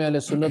Hazrat Imam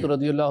al-Sunnah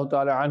radiallahu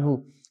ta'ala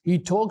anhu, he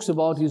talks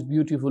about his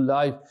beautiful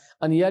life,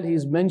 and yet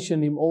he's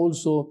mentioned him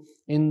also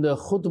in the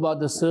khutbah,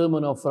 the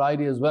sermon of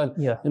Friday as well.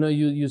 Yeah. You know,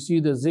 you see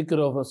the zikr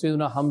of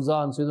Sayyidina Hamza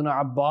and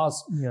Sayyidina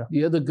Abbas, Yeah.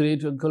 the other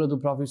great uncle of the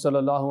Prophet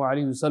sallallahu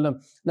alaihi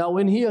wasallam. Now,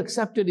 when he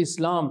accepted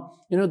Islam,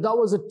 you know, that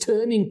was a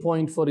turning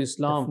point for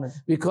Islam.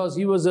 Definitely. Because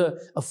he was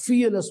a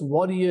fearless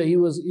warrior. He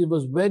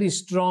was very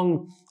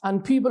strong,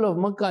 and people of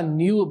Makkah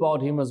knew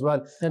about him as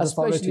well. He had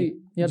authority.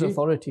 He had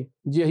authority.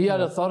 Yeah, he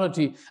had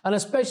authority. And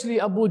especially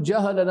Abu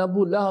Jahl and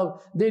Abu Lahab,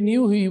 they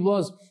knew who he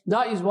was.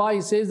 That is why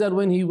he says that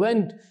when he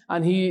went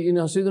and he, you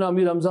know, Sayyidina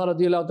Amir Hamza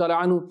radiallahu ta'ala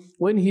anhu,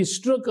 when he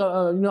struck,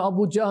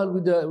 Abu Jahl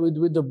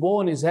with the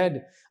bow on his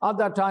head, at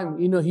that time,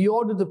 you know, he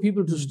ordered the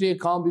people to stay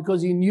calm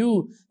because he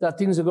knew that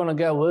things are going to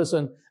get worse.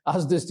 And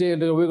as they stay,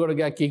 we're going to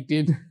get kicked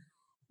in.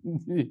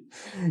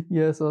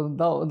 Yeah, so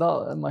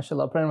that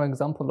mashallah, prime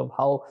example of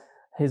how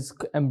his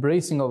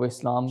embracing of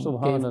Islam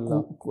gave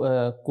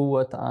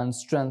quwwat and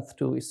strength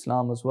to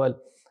Islam as well.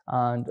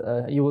 And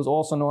he was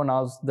also known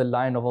as the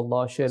Lion of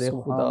Allah, Sher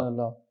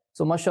Khuda.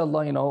 So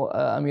mashallah, you know,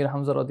 Amir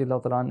Hamza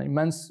radiallahu ta'ala,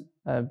 immense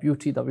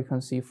beauty that we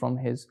can see from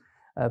his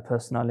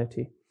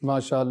personality.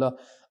 MashaAllah.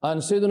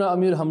 And Sayyidina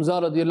Amir Hamza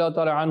radiallahu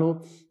ta'ala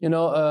anhu, you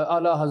know,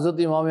 Ala Hazrat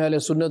Imam Ahl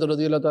Sunnah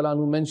radiallahu ta'ala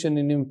anhu mentioned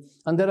in him.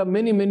 And there are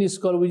many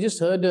scholars. We just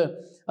heard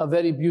a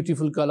very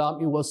beautiful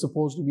kalam. It was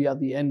supposed to be at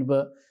the end,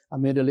 but I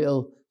made a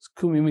little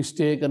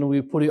mistake and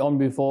we put it on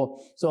before.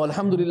 So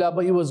alhamdulillah,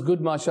 but it was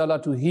good,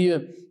 mashallah, to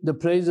hear the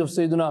praise of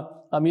Sayyidina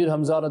Amir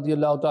Hamza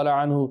radiallahu ta'ala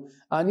anhu.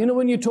 And you know,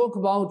 when you talk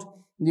about,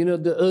 you know,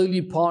 the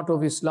early part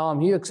of Islam,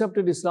 he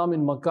accepted Islam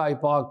in Makkah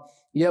Park.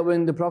 Yeah,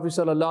 when the Prophet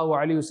sallallahu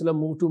alaihi wasallam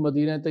moved to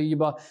Medina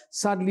Tayyibah,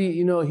 sadly,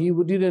 you know, he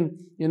didn't,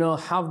 you know,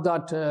 have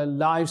that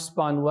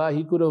lifespan where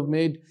he could have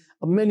made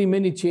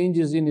many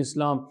changes in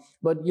Islam.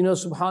 But you know,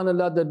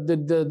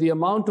 subhanallah, the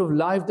amount of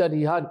life that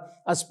he had,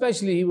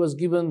 especially he was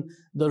given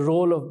the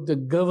role of the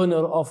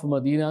governor of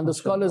Medina. And the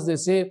scholars, they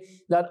say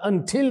that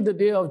until the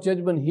day of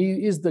judgment,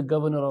 he is the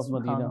governor of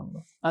Medina.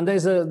 And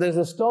there's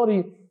a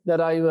story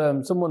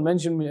that someone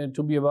mentioned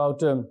to me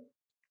about,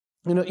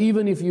 you know,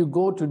 even if you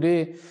go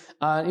today,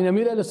 in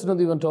Amir al-Sunnah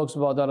even talks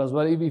about that as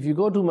well. If you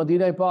go to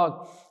Madinah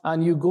Park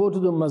and you go to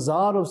the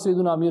mazar of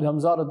Sayyidina Amir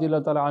Hamza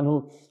radiallahu ta'ala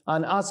anhu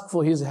and ask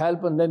for his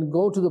help and then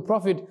go to the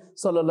Prophet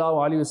sallallahu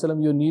alaihi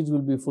wasallam, your needs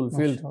will be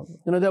fulfilled.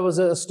 You know, there was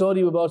a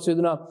story about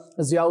Sayyidina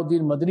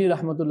Ziauddin Madani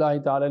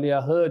rahmatullahi ta'ala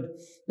alayhi. I heard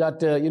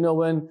that, you know,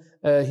 when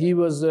he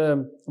was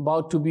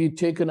about to be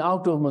taken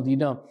out of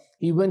Medina,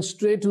 he went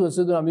straight to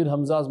Sayyidina Amir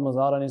Hamza's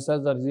mazar and he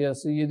says that, "Ya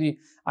Sayyidi,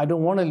 I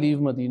don't want to leave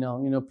Medina.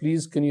 You know,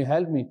 please, can you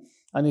help me?"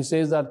 And he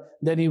says that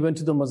then he went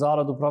to the mazar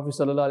of the Prophet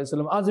sallallahu alaihi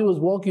wasallam. As he was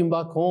walking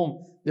back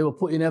home, they were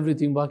putting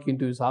everything back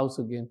into his house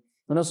again.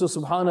 And so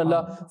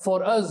subhanallah,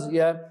 for us,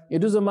 yeah, it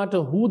doesn't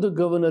matter who the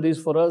governor is.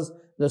 For us,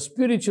 the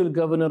spiritual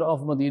governor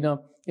of Medina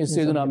is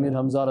Sayyidina Amir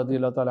Hamza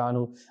radiallahu ta'ala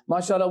anhu.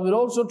 MashaAllah, we're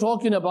also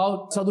talking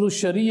about Sadrul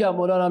Sharia,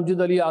 Maulana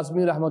Amjad Ali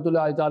Azmi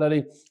rahmatullahi ta'ala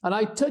alayhi. And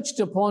I touched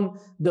upon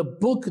the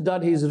book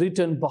that he's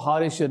written,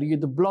 Bahar Sharia,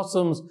 the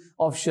blossoms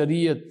of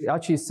Sharia. It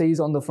actually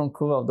says on the front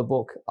cover of the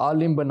book,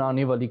 Alim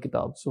Banani Wali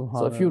Kitab.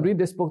 So if you read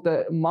this book,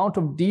 the amount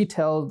of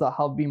details that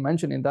have been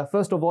mentioned in that,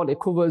 first of all, it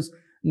covers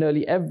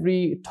nearly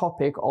every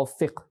topic of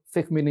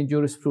fiqh meaning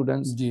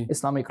jurisprudence,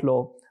 Islamic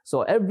law.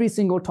 So every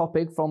single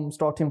topic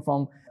starting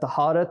from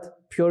taharat,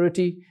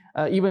 purity,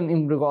 even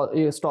in regard,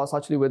 it starts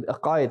actually with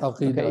aqaid.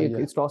 Okay?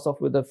 It starts off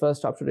with the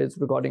first chapter is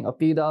regarding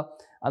aqidah,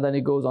 and then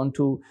it goes on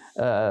to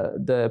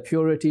the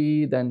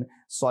purity, then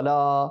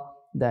salah,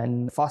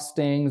 then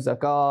fasting,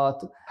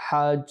 zakat,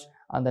 hajj,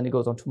 and then it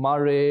goes on to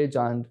marriage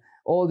and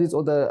all these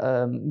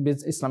other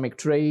Islamic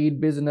trade,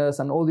 business,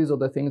 and all these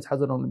other things.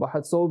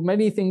 So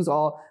many things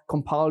are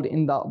compiled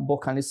in that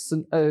book, and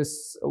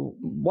it's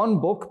one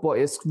book, but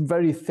it's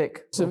very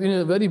thick. So in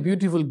a very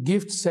beautiful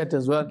gift set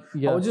as well.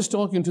 I was just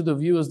talking to the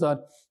viewers that,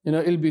 you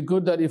know, it'll be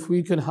good that if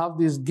we can have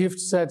these gift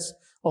sets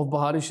of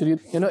Bahari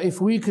Sharif, you know, if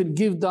we could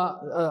give that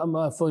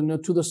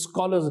to the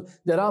scholars.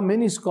 There are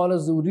many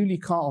scholars who really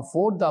can't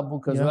afford that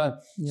book as well.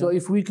 So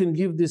if we can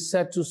give this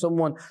set to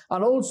someone,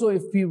 and also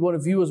if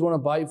viewers want to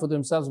buy it for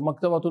themselves,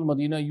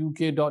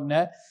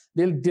 maktabatulmadinauk.net,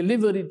 they'll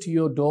deliver it to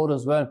your door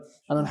as well.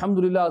 And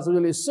alhamdulillah,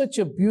 it's such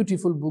a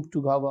beautiful book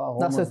to have at home.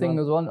 That's the thing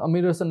as well.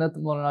 Amir Sunnat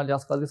Maulana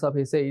Ilyas Qadri Sahib,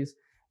 he says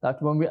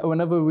that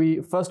whenever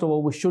we, first of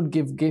all, we should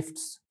give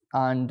gifts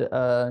and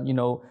you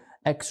know,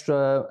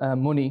 extra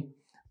money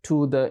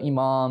to the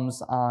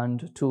imams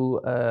and to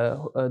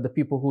the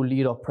people who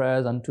lead our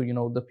prayers and to, you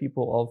know, the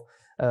people of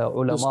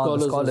ulama, the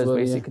scholars well,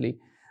 basically.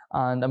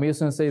 And Amir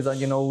Sunnat says that,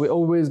 you know, we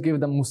always give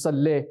them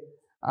musalleh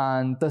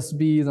and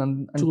tasbees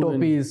and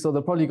topis, so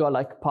they probably got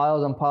like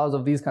piles and piles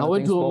of these kind of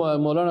things. I went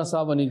to Maulana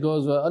Sahib and he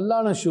goes,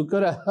 Allah na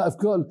shukar, I've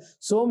got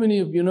so many,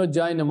 you know,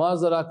 Jai Namaz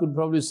that I could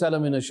probably sell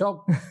them in a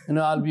shop, you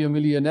know, I'll be a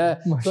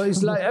millionaire. So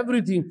it's like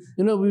everything,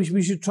 you know,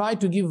 we should try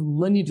to give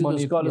money to the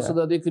scholars so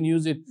that they can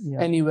use it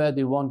anywhere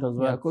they want as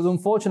well. Because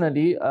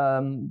unfortunately,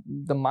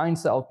 the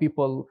mindset of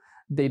people,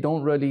 they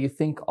don't really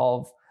think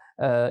of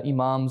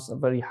imams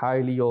very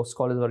highly or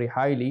scholars very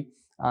highly.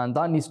 And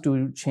that needs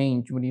to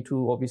change. We need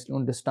to obviously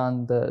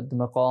understand the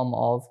maqam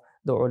of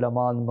the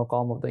ulama, the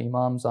maqam of the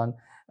imams, and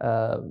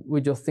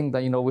We just think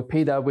that, we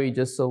pay their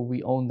wages, so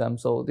we own them.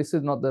 So this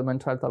is not the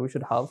mentality that we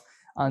should have.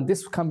 And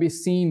this can be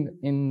seen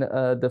in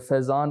the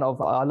Faizan of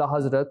Ala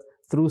Hazrat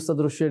through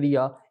Sadr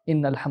Sharia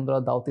in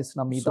Alhamdulillah Dawat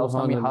Islami. Dawat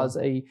Islami has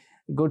a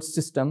good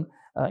system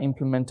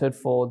implemented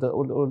for the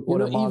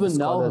ulama, even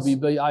now,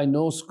 Habibi, I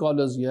know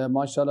scholars,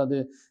 mashallah,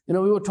 they,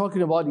 we were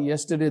talking about it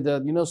yesterday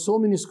that, so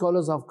many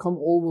scholars have come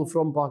over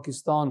from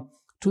Pakistan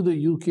to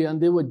the UK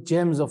and they were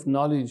gems of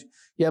knowledge.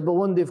 But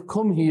when they've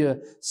come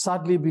here,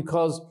 sadly,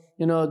 because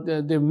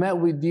they met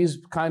with these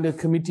kind of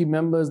committee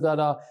members that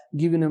are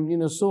giving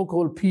them,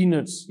 so-called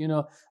peanuts,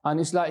 and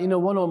it's like,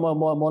 one of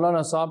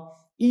Maulana Sahib,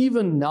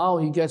 even now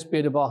he gets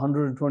paid about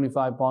 £125,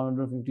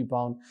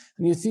 £150.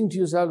 And you think to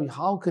yourself,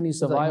 how can he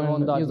survive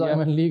on that? He's not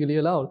even legally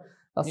allowed.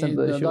 That's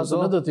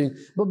another thing.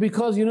 But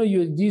because,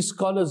 these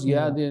scholars,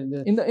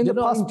 in the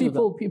past,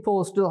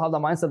 people still have the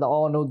mindset that,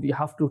 oh no, you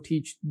have to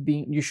teach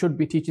Deen, you should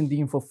be teaching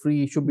Deen for free,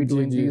 you should be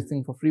doing these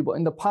things for free. But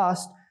in the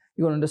past,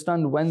 you gotta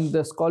understand, when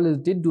the scholars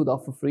did do that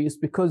for free, it's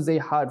because they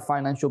had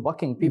financial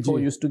backing. People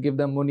used to give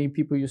them money,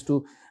 people used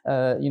to,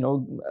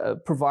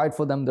 provide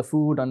for them the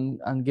food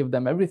and give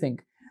them everything.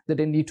 They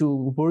didn't need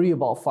to worry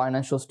about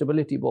financial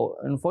stability. But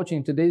unfortunately,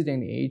 in today's day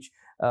and age,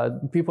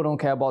 people don't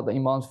care about the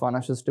Imam's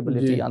financial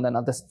stability. And then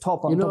at the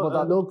top, on top of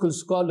that, a local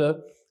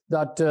scholar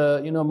that,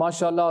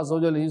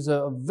 mashallah, he's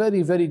a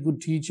very, very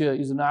good teacher.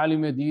 He's an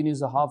alim deen,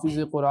 he's a hafiz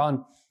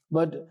Quran.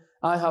 But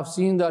I have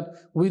seen that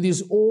with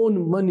his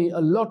own money,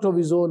 a lot of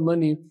his own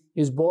money,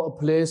 he's bought a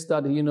place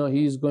that,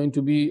 he's going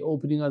to be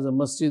opening as a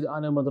masjid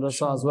and a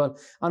madrasa as well.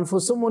 And for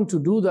someone to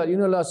do that,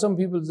 like some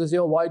people say,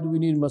 oh, why do we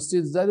need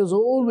masjids? There is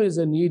always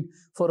a need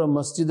for a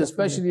masjid,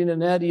 especially in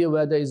an area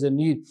where there is a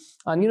need.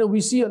 And,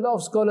 we see a lot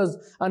of scholars,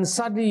 and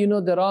sadly,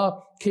 there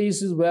are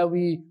cases where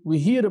we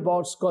hear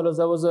about scholars.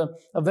 There was a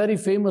very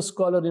famous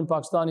scholar in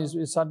Pakistan,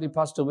 he's sadly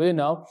passed away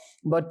now,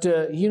 but,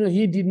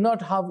 he did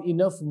not have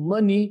enough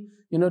money,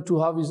 to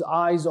have his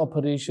eyes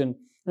operation.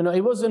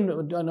 It wasn't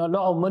a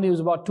lot of money, it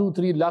was about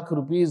 2-3 lakh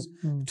rupees.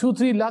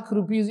 2-3 lakh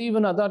rupees,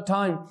 even at that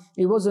time,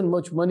 it wasn't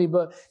much money,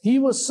 but he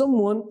was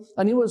someone,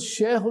 and he was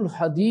Shaykhul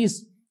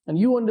Hadith. And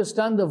you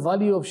understand the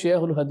value of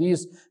Shaykhul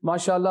Hadith,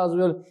 mashallah as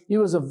well. He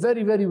was a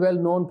very, very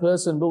well-known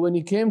person. But when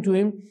he came to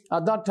him,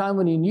 at that time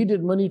when he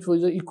needed money for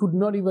his, he could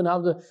not even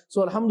have the...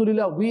 So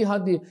alhamdulillah, we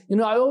had the...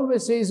 I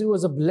always say it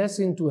was a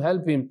blessing to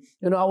help him.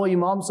 Our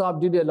Imam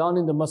Sahib did Elan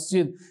in the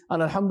masjid.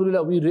 And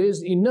alhamdulillah, we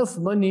raised enough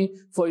money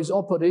for his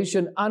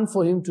operation and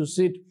for him to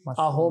sit at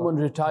home and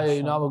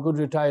retire, have a good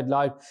retired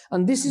life.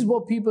 And this is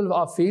what people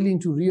are failing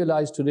to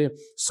realize today.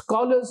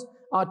 Scholars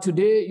are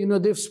today,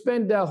 they've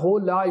spent their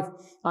whole life,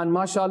 and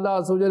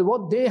mashallah,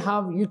 what they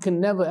have, you can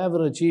never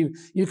ever achieve.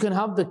 You can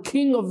have the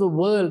king of the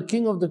world,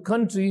 king of the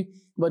country,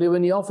 but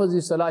when he offers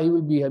his salah, he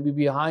will be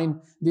behind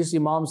this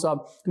Imam Sahib.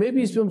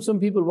 Maybe some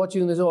people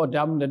watching this, oh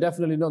damn, they're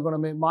definitely not going to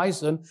make my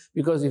son,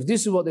 because if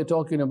this is what they're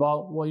talking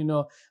about,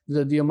 well,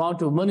 the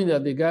amount of money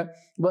that they get.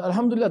 But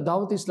alhamdulillah,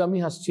 Dawat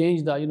Islami has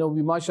changed that.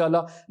 We,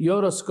 mashallah,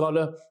 you're a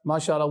scholar,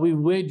 mashallah, we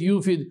weighed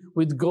you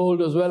with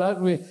gold as well,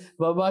 haven't we?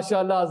 But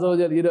mashallah,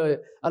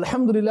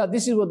 alhamdulillah,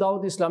 this is what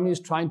Dawat Islami is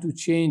trying to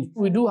change.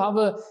 We do have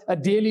a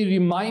daily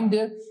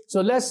reminder.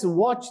 So let's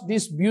watch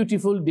this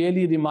beautiful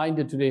daily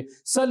reminder today.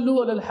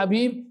 Sallu ala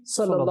al-Habib,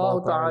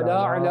 sallallahu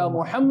ta'ala ala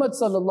Muhammad,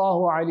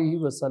 sallallahu alayhi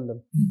wa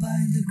sallam.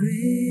 By the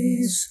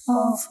grace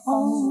of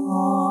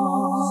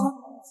Allah,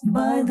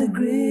 by the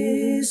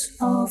grace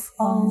of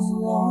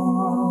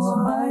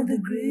Allah, by the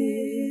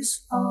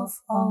grace of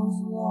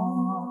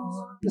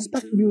Allah.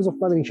 Respected viewers of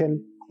Madani Channel,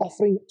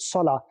 offering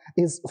salah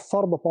is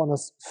fard upon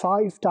us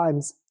 5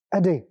 times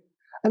a day.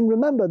 And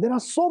remember, there are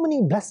so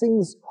many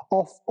blessings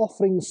of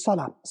offering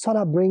salah.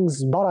 Salah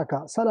brings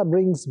barakah, salah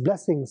brings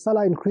blessings,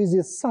 salah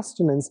increases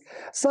sustenance.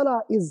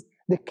 Salah is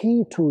the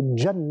key to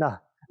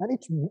Jannah, and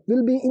it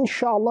will be,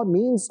 inshallah,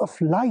 means of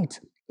light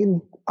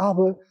in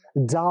our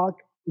dark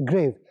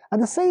grave. At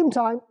the same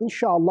time,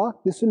 inshallah,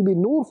 this will be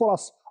nur for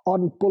us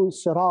on Pul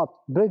Sirat,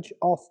 bridge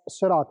of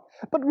Sirat.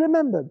 But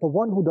remember, the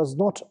one who does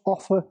not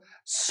offer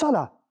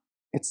salah,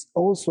 it's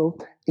also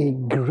a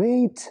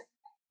great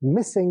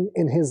missing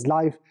in his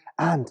life,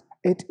 and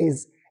it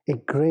is a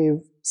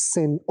grave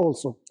sin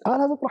also.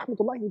 Al-Hazrat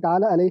Rahmatullahi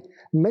Ta'ala alayh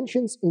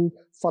mentions in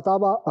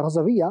Fataba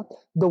Razaviya,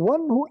 the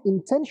one who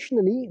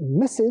intentionally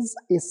misses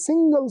a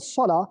single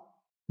salah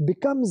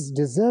becomes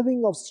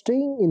deserving of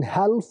staying in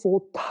hell for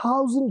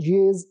 1,000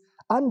 years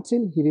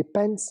until he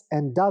repents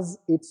and does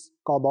its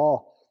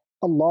qada.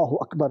 Allahu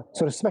Akbar.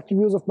 So respected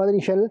viewers of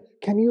Madani Channel,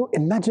 can you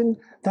imagine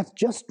that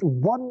just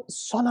one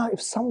salah,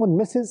 if someone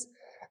misses,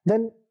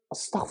 then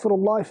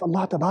astaghfirullah, if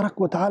Allah Tabarak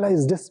wa Ta'ala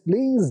is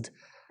displeased,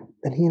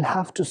 then he'll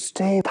have to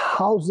stay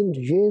 1,000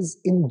 years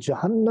in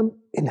Jahannam,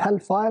 in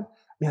hellfire.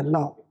 May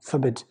Allah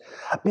forbid.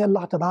 May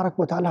Allah Tabarak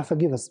wa Ta'ala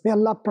forgive us. May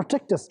Allah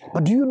protect us.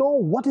 But do you know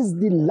what is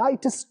the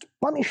lightest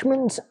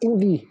punishment in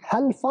the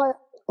hellfire?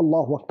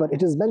 Allahu Akbar.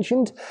 It is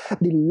mentioned,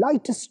 the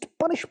lightest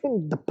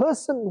punishment, the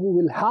person who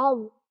will have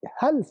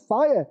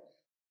hellfire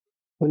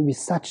will be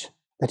such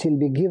that he'll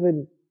be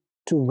given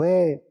to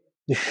wear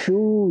the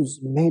shoes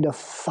made of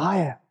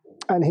fire,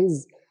 and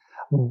his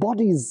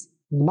body's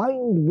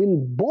mind will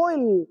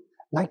boil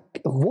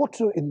like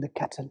water in the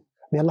kettle.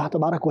 May Allah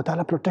Tabarak wa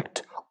Ta'ala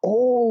protect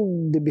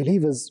all the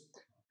believers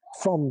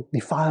from the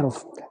fire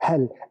of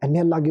hell. And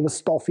may Allah give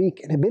us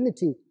tawfiq and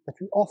ability that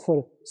we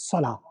offer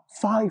salah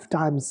 5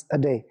 times a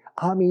day.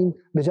 Ameen.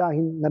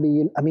 Bijahin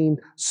Nabiyil Ameen.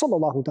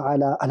 Sallallahu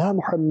ta'ala ala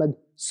Muhammad.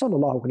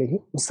 Sallallahu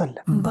alayhi wa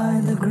sallam. By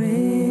the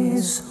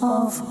grace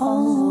of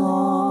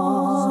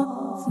Allah,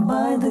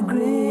 by the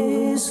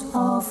grace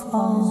of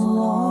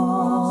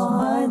Allah,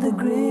 by the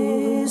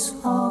grace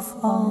of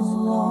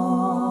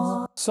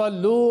Allah.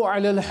 Sallu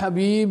ala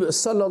al-Habib,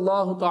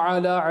 sallallahu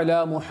ta'ala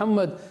ala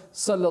Muhammad,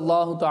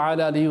 sallallahu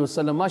ta'ala alayhi wa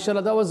sallam.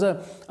 MashaAllah, that was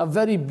a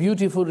very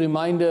beautiful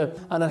reminder.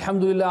 And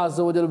alhamdulillah,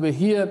 Azza wa Jalla, we're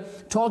here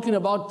talking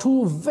about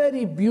 2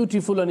 very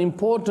beautiful and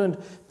important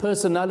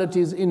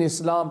personalities in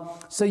Islam.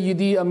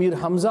 Sayyidi Amir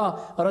Hamza,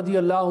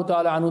 radiyallahu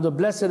ta'ala anhu, the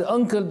blessed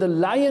uncle, the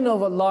lion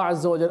of Allah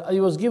Azza wa Jalla. He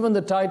was given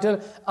the title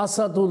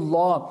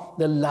Asadullah,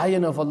 the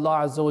lion of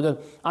Allah Azza wa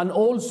Jalla. And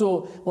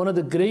also one of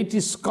the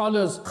greatest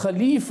scholars,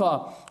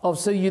 Khalifa of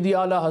Sayyidi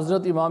Ala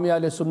Hazrat Imam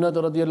Ahl Sunnat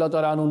radiyallahu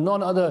ta'ala anhu,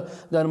 none other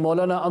than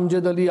Maulana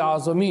Amjad Ali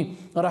Azami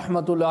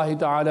rahmatullahi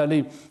ta'ala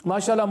alayhi.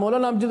 MashaAllah,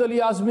 Maulana Amjad Ali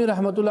Azami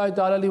rahmatullahi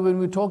ta'ala alayhi, when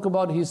we talk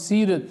about his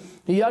seerah,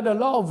 he had a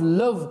lot of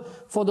love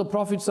for the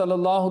Prophet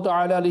sallallahu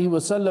ta'ala alayhi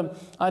wasallam,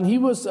 and he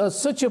was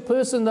such a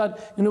person that,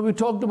 we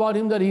talked about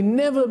him that he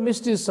never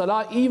missed his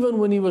salah even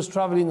when he was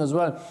traveling as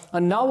well.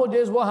 And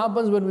nowadays what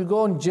happens when we go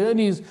on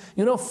journeys,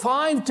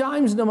 5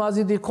 times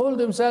namazi, they call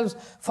themselves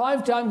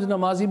 5 times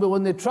namazi, but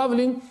when they're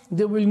traveling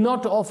they will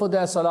not offer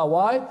their salah.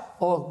 Why?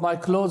 Oh, my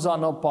clothes are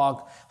not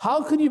parked.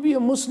 How can you be a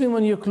Muslim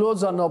when your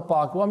clothes are not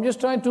parked? Well, I'm just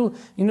trying to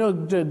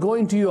go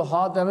into your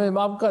heart. I mean,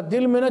 aapka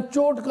dil mein na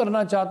chot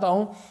karna chahta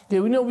hu ki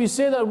we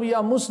say that we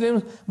are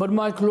Muslims, but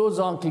my clothes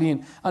aren't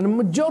clean. And the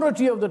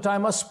majority of the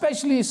time,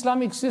 especially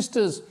Islamic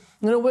sisters,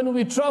 when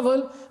we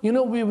travel,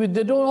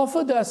 they don't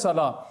offer their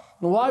salah.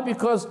 Why?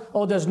 Because,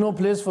 there's no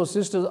place for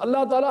sisters.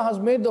 Allah Ta'ala has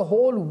made the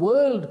whole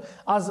world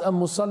as a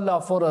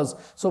musalla for us.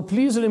 So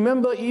please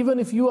remember, even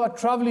if you are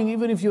traveling,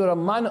 even if you are a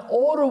man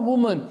or a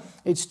woman,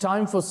 it's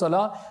time for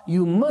salah.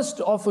 You must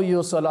offer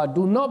your salah.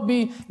 Do not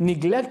be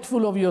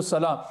neglectful of your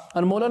salah.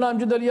 And Maulana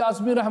Amjad Ali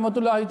Azmi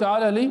rahmatullahi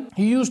ta'ala alayhi,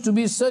 he used to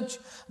be such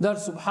that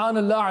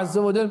subhanallah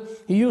azza wa jal,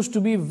 he used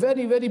to be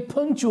very, very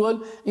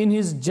punctual in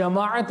his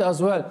jama'at as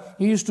well.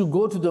 He used to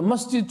go to the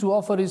masjid to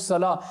offer his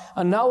salah.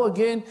 And now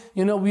again,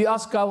 we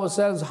ask ourselves,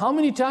 how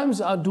many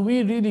times do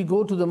we really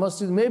go to the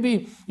masjid?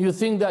 Maybe you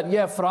think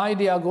that,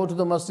 Friday I go to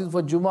the masjid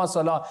for Jummah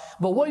salah.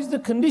 But what is the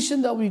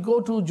condition that we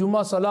go to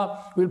Jummah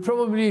salah? We'll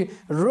probably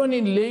run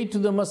in late to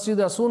the masjid.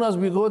 As soon as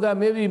we go there,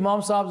 maybe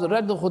Imam Sahib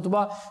read the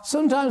khutbah.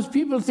 Sometimes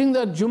people think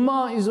that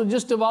Jummah is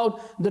just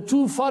about the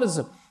 2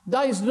 farz.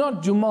 That is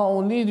not Jummah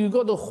only. You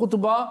got the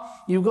khutbah,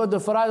 you got the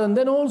farad, and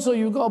then also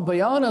you got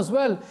bayan as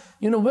well.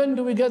 When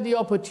do we get the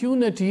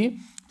opportunity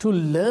to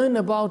learn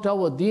about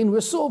our deen?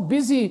 We're so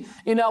busy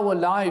in our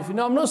life.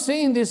 I'm not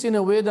saying this in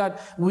a way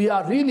that we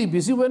are really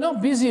busy. We're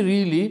not busy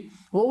really.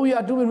 What we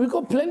are doing, we've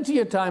got plenty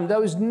of time.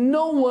 There is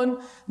no one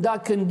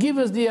that can give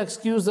us the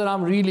excuse that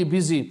I'm really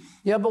busy.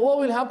 But what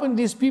will happen?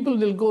 These people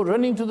will go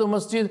running to the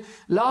masjid,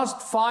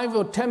 last 5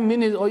 or 10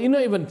 minutes, or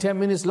even 10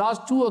 minutes,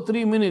 last 2 or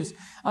 3 minutes.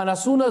 And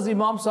as soon as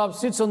Imam Sahib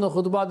sits on the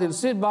khutbah, they'll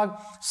sit back.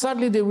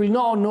 Sadly, they will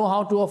not know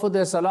how to offer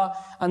their salah.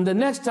 And the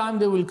next time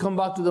they will come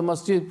back to the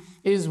masjid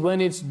is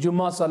when it's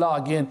Jummah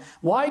salah again.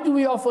 Why do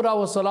we offer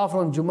our salah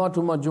from Jummah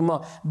to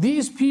Jummah?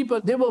 These people,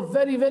 they were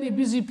very, very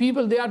busy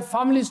people. They had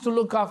families to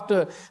look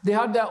after. They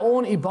had their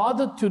own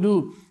ibadat to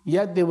do.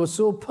 Yet they were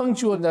so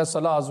punctual in their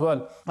salah as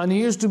well. And he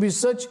used to be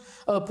such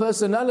a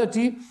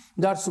personality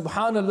that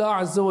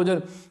subhanallah azza wa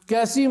jal,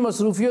 kaisi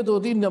masrufiyat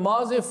hoti,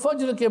 namaz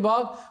fajr ke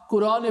baad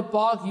Quran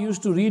Pak, he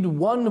used to read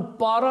 1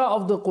 para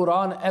of the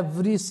Quran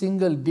every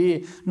single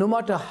day. No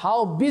matter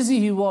how busy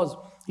he was,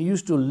 he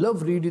used to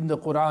love reading the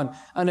Quran.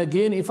 And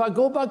again, if I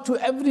go back to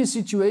every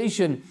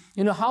situation,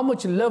 how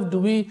much love do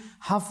we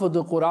have for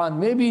the Quran?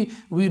 Maybe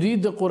we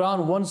read the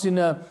Quran once in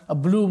a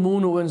blue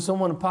moon, or when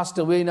someone passed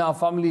away in our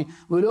family,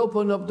 we'll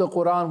open up the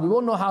Quran. We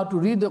won't know how to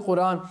read the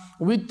Quran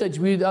with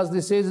tajweed, as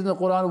they say in the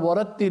Quran,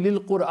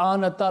 وَرَتِّلِ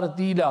الْقُرْآنَ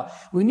تَرْتِيلًا.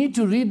 We need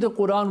to read the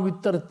Quran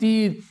with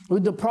tarteel,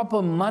 with the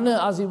proper manner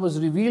as it was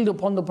revealed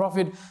upon the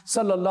Prophet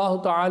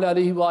sallallahu ta'ala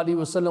alayhi wa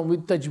sallam,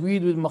 with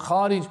tajweed, with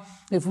makharij.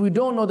 If we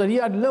don't know that, he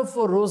had love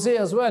for rosé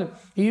as well.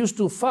 He used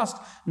to fast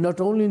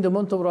not only in the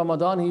month of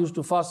Ramadan, he used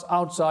to fast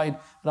outside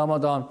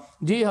Ramadan.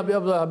 Ji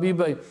Habib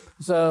bhai,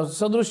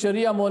 Sadr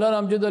Sharia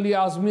Maulana Amjad Ali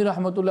Azmi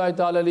rahmatullahi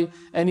ta'ala,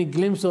 any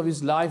glimpse of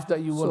his life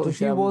that you want to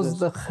share with us? He was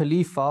the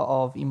Khalifa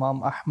of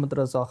Imam Ahmad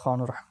Raza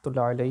Khan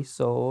rahmatullahi alayhi.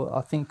 So I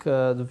think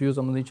the viewers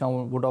of Madani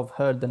Channel would have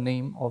heard the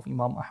name of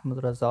Imam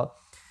Ahmad Raza,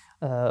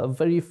 a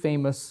very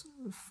famous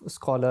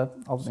scholar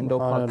of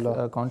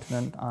Indo-Pak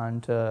continent,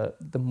 and the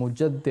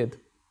Mujaddid,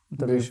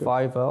 the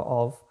reviver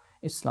of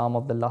Islam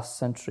of the last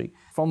century.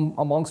 From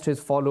amongst his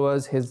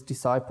followers, his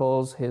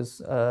disciples,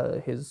 his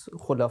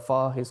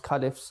khulafa, his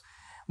caliphs,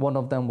 one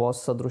of them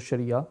was Sadr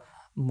Sharia,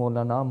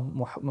 Maulana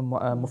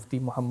Mufti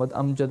Muhammad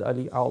Amjad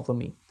Ali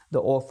Azami the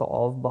author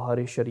of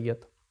Bahari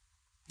Shariat.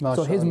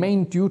 So his MashaAllah.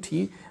 main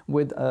duty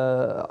with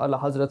Ala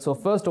Hazrat, so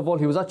first of all,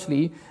 he was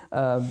actually,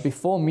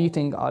 before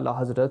meeting Ala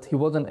Hazrat, he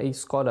wasn't a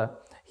scholar.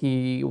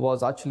 He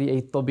was actually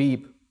a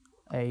tabib,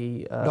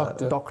 a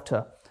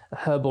doctor, a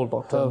herbal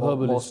doctor,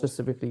 more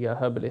specifically a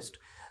herbalist.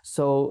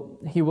 So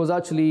he was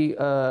actually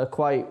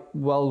quite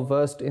well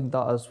versed in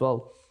that as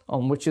well,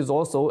 which is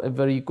also a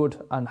very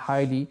good and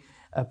highly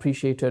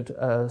appreciated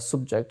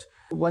subject.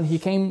 When he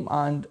came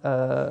and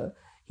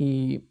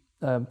he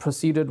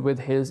proceeded with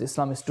his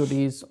Islamic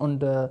studies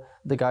under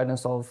the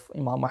guidance of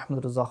Imam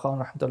Ahmad Raza Khan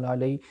rahmatullahi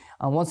alayhi,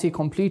 and once he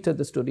completed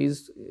the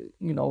studies,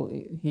 you know,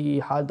 he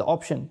had the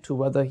option to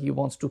whether he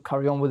wants to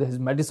carry on with his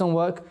medicine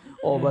work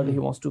or whether he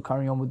wants to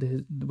carry on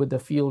with the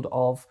field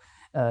of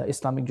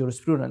Islamic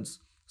jurisprudence.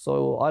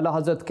 So Ala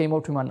Hazrat came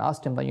up to him and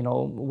asked him that, you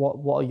know,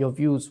 what are your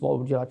views? What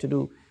would you like to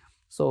do?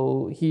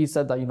 So he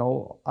said that, you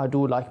know, I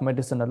do like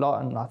medicine a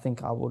lot and I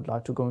think I would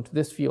like to go into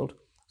this field.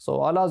 So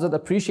Ala Hazrat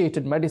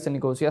appreciated medicine. He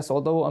goes, yes,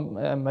 although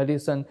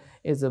medicine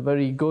is a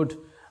very good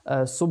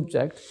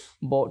subject,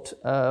 but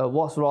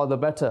what's rather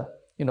better,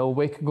 you know,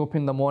 waking up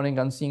in the morning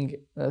and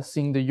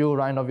seeing the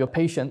urine of your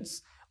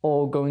patients,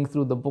 or going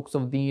through the books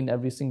of Deen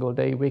every single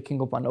day,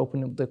 waking up and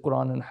opening up the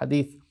Quran and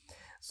Hadith.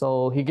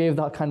 So he gave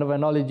that kind of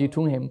analogy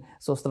to him.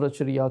 So Sadat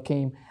Sharia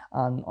came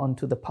and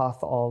onto the path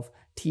of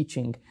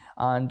teaching.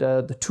 And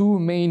the two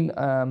main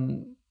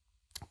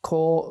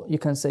core, you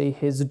can say,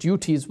 his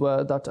duties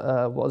were that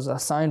was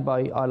assigned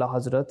by Ala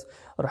Hazrat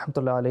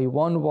rahmatullahi alayhi.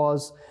 One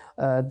was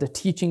the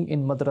teaching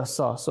in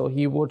madrasa. So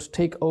he would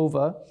take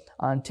over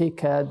and take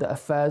care of the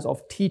affairs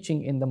of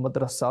teaching in the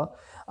madrasa.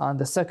 And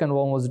the second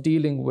one was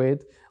dealing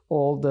with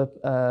all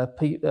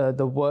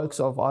the works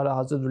of Ala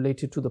Hazrat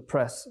related to the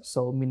press.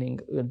 So meaning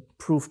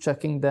proof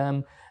checking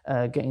them,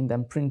 getting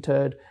them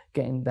printed,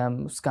 getting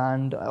them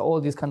scanned,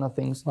 all these kind of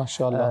things.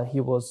 MashaAllah.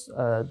 He was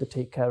the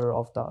take care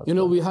of that. You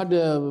know, we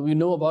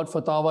know about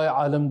Fatawa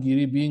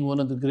Alamgiri being one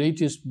of the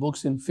greatest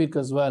books in fiqh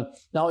as well.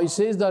 Now he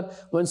says that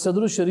when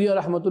Sadr Sharia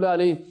rahmatullahi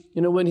alayhi,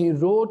 you know, when he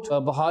wrote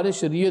Bahari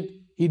Shariat,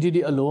 he did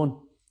it alone.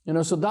 You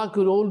know, so that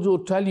could also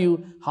tell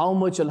you how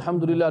much,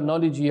 alhamdulillah,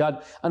 knowledge he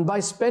had. And by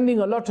spending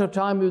a lot of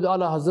time with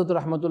Ala Hazrat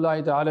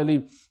rahmatullahi ta'ala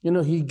alayhi, you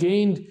know, he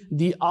gained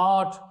the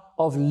art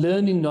of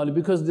learning knowledge,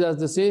 because as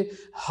they say,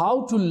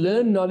 how to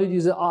learn knowledge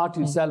is an art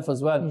itself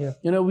as well. Yeah.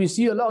 You know, we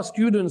see a lot of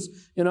students,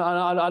 you know,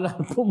 and I'll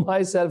put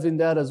myself in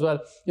there as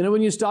well. You know,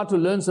 when you start to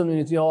learn something,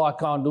 you think, oh, I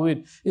can't do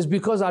it. It's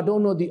because I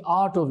don't know the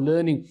art of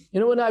learning. You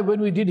know, when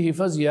we did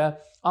Hifaz here,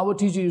 our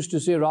teacher used to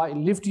say, right,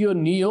 lift your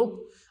knee up,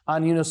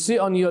 and, you know, sit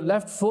on your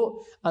left foot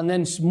and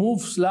then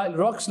move slightly,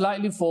 rock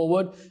slightly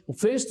forward,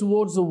 face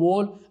towards the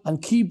wall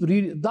and keep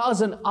reading. That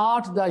is an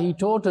art that he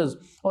taught us.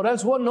 Or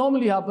else what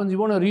normally happens, you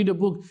want to read a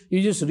book,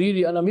 you just read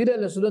it. And Amir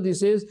al-Sunnah, he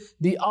says,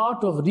 the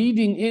art of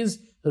reading is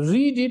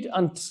read it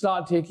and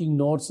start taking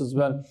notes as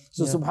well.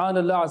 So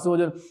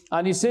subhanallah.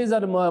 And he says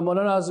that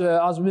Maulana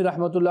Azmi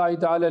rahmatullahi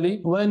ta'ala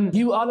alayhi, when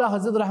Ala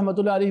Hazrat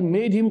rahmatullahi alayhi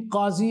made him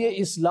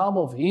Qazi-e-Islam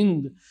of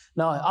Hind.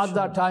 Now at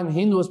that time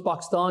Hind was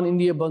Pakistan,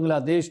 India,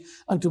 Bangladesh,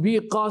 and to be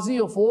a Qazi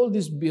of all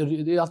this,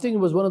 I think it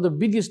was one of the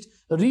biggest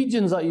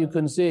regions that you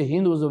can say.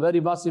 Hind was a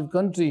very massive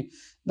country.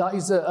 That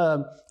is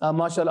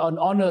mashallah, an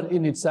honor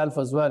in itself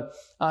as well.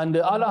 And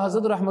Ala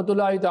Hazrat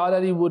rahmatullahi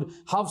ta'ala would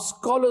have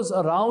scholars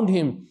around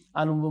him,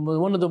 and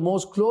one of the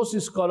most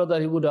closest scholars that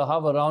he would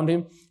have around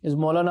him is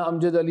Maulana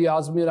Amjad Ali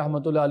Azmi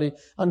rahmatullahi.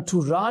 And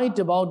to write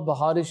about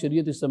Bahari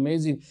Shariat is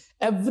amazing.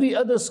 Every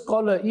other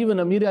scholar, even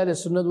Amir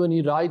al-Sunnah, when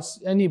he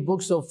writes any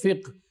books of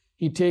fiqh,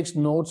 he takes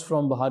notes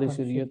from Bahari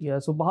Shariat. Yeah,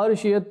 so Bahari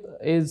Shariat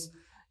is,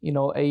 you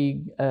know,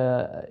 a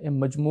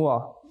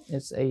majmu'ah.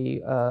 It's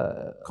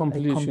a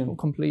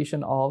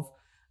compilation of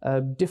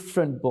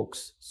different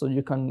books. So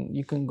you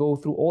can go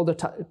through all the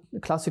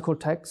classical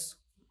texts,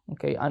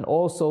 okay, and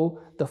also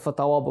the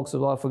fatwa books as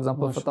well. For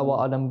example, Fatawa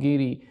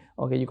Alamgiri,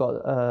 okay, you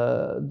got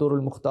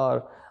Durul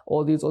Mukhtar,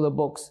 all these other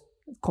books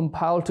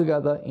compiled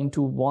together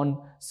into one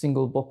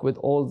single book with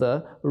all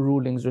the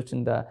rulings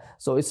written there.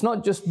 So it's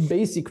not just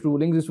basic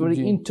rulings, it's very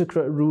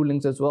intricate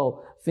rulings as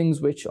well.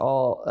 Things which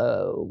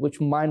are which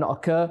might not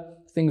occur,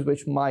 things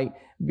which might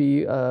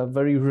be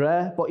very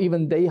rare, but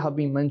even they have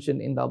been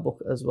mentioned in that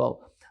book as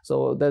well.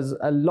 So there's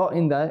a lot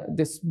in there.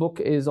 This book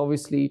is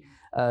obviously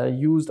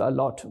used a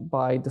lot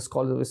by the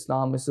scholars of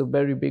Islam. It's a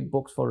very big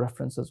book for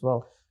reference as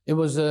well. It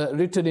was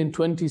written in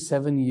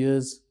 27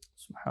 years,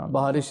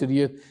 Bahari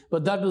Shariat.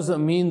 But that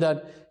doesn't mean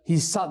that he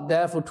sat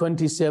there for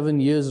 27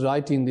 years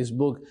writing this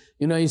book.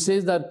 You know, he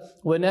says that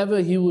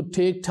whenever he would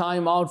take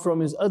time out from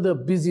his other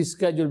busy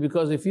schedule,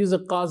 because if he's a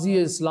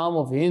Qazi-e-Islam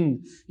of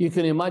Hind, you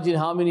can imagine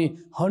how many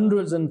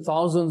hundreds and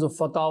thousands of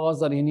fatwas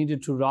that he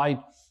needed to write.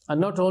 And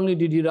not only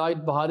did he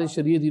write Bahari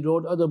Shariat, he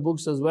wrote other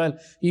books as well.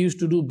 He used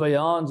to do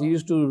bayans, he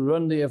used to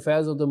run the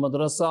affairs of the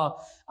madrasa.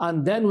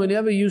 And then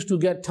whenever he used to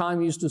get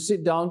time, he used to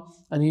sit down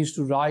and he used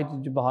to write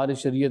Bahari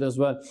Shariat as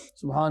well.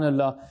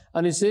 Subhanallah.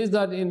 And he says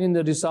that in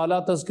the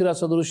Risala Tazkira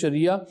Sadr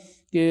Sharia,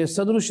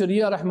 Sadr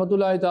Sharia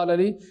rahmatullahi ta'ala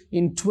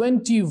in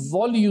 20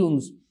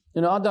 volumes,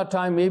 At that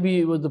time,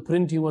 maybe the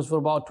printing was for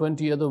about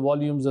 20 other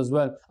volumes as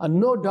well. And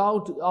no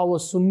doubt our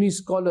Sunni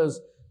scholars,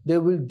 they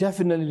will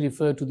definitely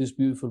refer to this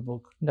beautiful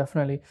book.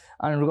 Definitely.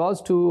 And in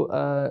regards to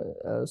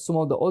some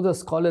of the other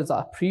scholars that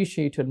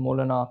appreciated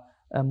Maulana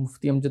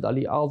Mufti Amjad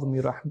Ali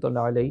Azmi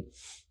rahmatullah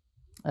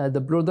alayhi,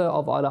 the brother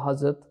of Ala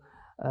Hazrat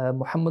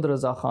Muhammad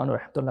Raza Khan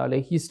rahmatullah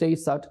alayhi, he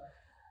states that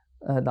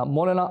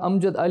Maulana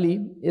Amjad Ali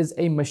is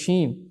a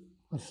machine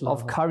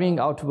of carrying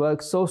out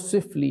work so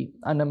swiftly,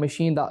 and a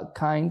machine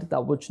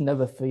that which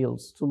never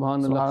fails.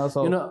 Subhanallah.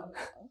 So,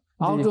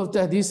 out of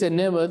Tahdith and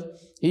Nemat,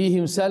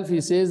 he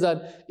says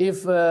that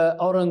if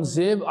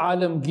Aurangzeb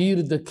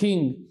Alamgir, the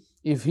king,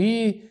 if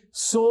he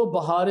saw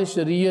Bahar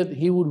Shariat,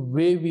 he would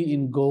weigh me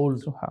in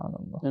gold.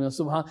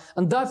 Subhanallah.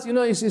 And that's,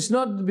 it's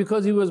not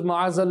because he was,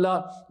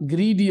 ma'azallah,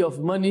 greedy of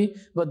money,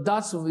 but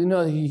that's,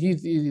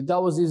 that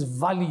was his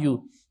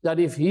value. That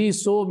if he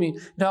saw me,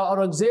 now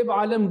Aurangzeb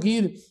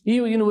Alamgir,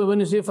 when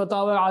you say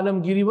Fatawa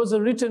Alamgir, it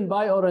wasn't written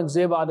by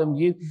Aurangzeb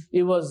Alamgir,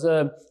 it was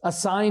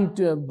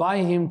assigned by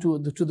him to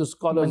the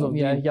scholars of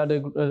Deen. He had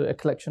a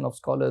collection of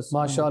scholars.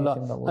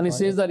 MashaAllah. And he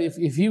says that if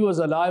he was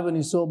alive and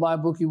he saw my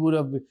book, he would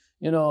have,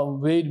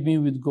 weighed me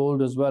with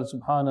gold as well.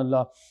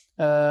 Subhanallah.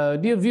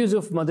 Dear viewers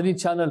of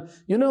Madani Channel,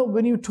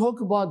 when you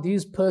talk about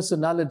these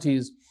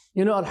personalities,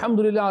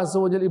 Alhamdulillah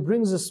Azza wa Jal, it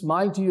brings a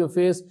smile to your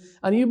face,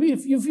 and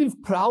you feel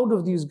proud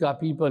of these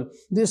people.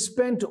 They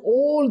spent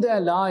all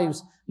their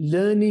lives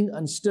learning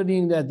and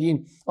studying their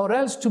deen. Or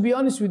else, to be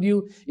honest with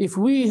you, if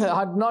we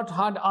had not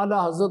had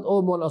Ala Hazrat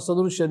or Mawla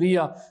Sadr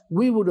Sharia,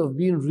 we would have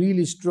been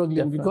really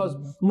struggling. Definitely.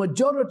 Because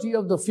majority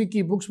of the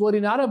fiqh books were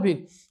in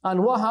Arabic.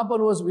 And what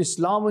happened was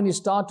Islam, when it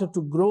started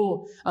to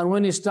grow, and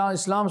when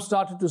Islam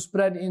started to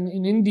spread in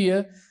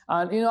India,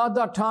 and at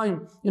that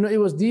time, it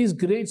was these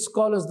great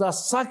scholars that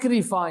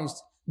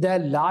sacrificed their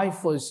life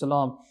for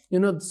Islam,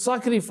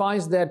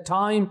 sacrificed their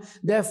time,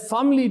 their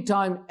family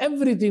time,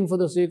 everything for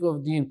the sake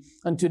of deen.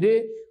 And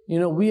today,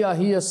 we are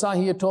here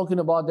talking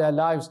about their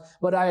lives.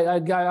 But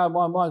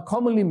I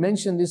commonly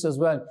mention this as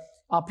well.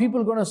 Are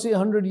people going to say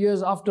 100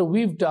 years after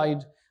we've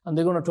died, and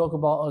they're going to talk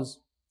about us?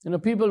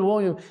 People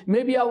won't,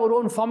 maybe our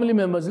own family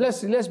members.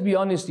 Let's be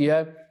honest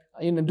here.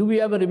 Do we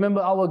ever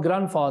remember our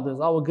grandfathers,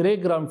 our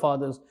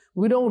great-grandfathers?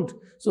 We don't.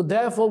 So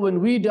therefore,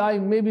 when we die,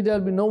 maybe there'll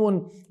be no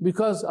one,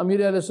 because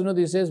Amir al-Sunnah,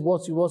 he says,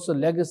 what's the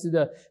legacy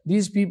that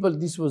these people,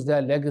 this was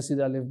their legacy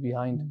that left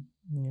behind.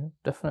 Yeah,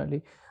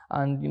 definitely.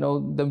 And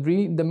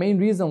the main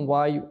reason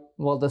why,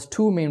 there's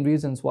two main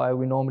reasons why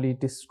we normally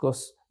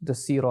discuss the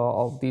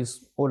seerah of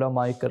these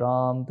ulama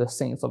ikram, the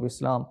saints of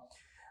Islam.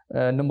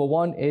 Number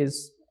one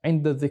is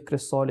عند ذكر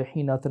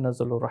الصالحين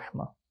تنزل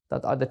الرحمة,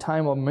 that at the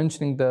time of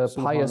mentioning the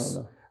pious,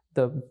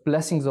 the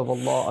blessings of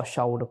Allah are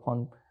showered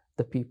upon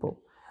the people.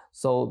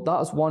 So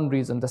that's one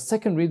reason. The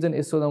second reason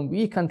is so that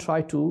we can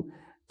try to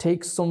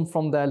take some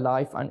from their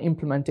life and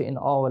implement it in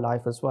our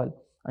life as well.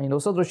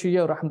 And Sadr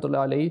Shia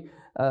rahmatullah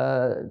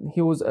alayhi,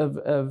 he was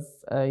a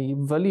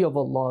wali of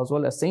Allah as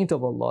well, a saint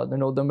of Allah.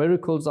 The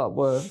miracles that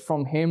were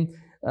from him,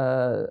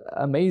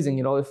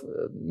 amazing.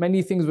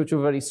 Many things which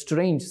were very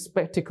strange,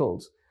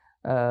 spectacles,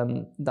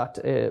 that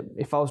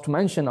if I was to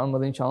mention on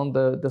Madani Channel,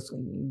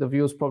 the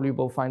viewers probably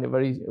will find it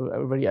very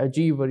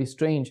ajib, very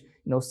strange,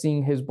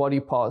 seeing his body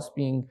parts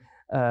being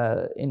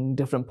in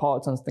different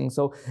parts and things.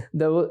 So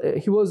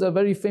he was a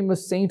very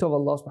famous saint of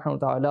Allah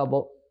subhanahu wa ta'ala.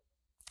 But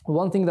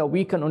one thing that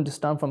we can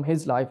understand from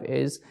his life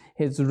is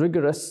his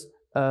rigorous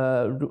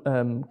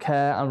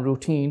care and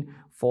routine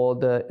for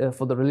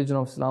the religion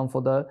of Islam,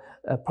 for the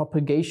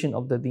propagation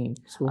of the deen.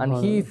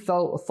 And he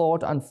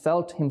thought and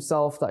felt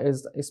himself that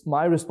it's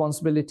my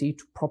responsibility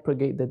to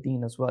propagate the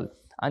deen as well.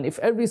 And if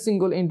every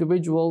single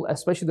individual,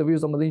 especially the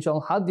viewers of Madani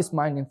Channel, had this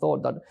mind and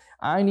thought that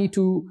I need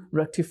to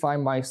rectify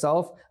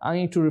myself, I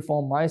need to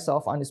reform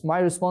myself, and it's my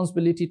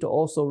responsibility to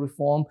also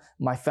reform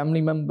my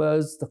family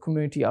members, the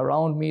community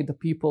around me, the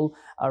people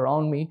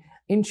around me,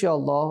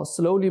 inshallah,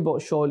 slowly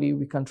but surely,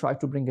 we can try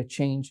to bring a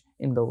change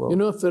in the world.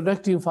 If we're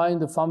rectifying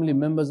the family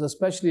members,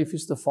 especially if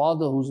it's the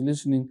father who's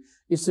listening,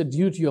 it's a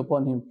duty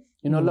upon him.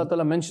 Allah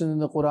Ta'ala mentioned in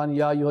the Quran,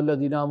 Ya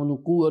ayyuhalladhina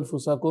amanu qu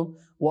anfusakum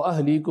wa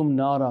ahlikum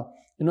nara.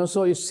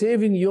 So it's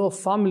saving your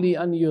family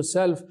and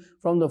yourself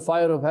from the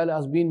fire of hell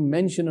has been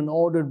mentioned and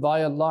ordered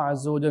by Allah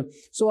Azza wa Jal.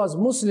 So as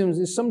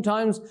Muslims,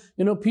 sometimes,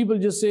 people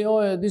just say,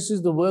 oh, this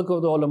is the work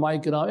of the ulama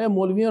ikram.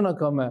 Maulviyan na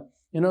kam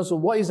hai. So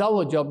what is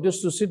our job?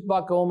 Just to sit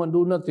back home and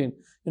do nothing.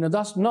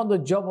 That's not the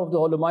job of the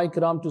ulama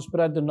ikram, to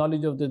spread the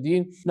knowledge of the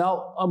deen.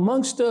 Now,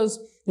 amongst us,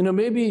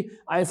 maybe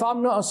if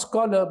I'm not a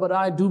scholar, but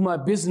I do my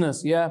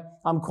business,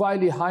 I'm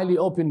quite highly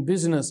up in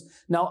business.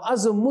 Now,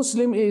 as a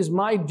Muslim, it is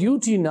my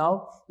duty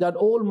now that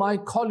all my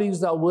colleagues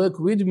that work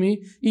with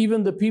me,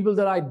 even the people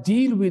that I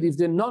deal with, if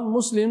they're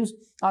non-Muslims,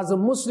 as a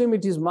Muslim,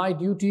 it is my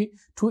duty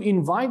to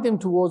invite them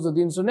towards the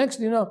deen. So next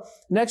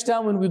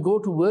time when we go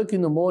to work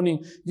in the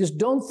morning, just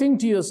don't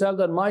think to yourself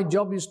that my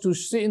job is to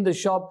sit in the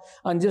shop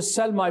and just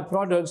sell my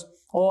products.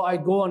 or I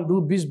go and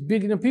do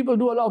big, people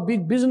do a lot of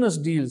big business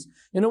deals.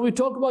 We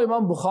talk about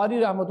Imam Bukhari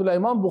rahmatullah.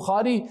 Imam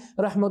Bukhari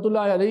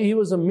rahmatullah alayhi, he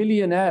was a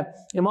millionaire.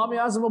 Imam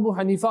Azam Abu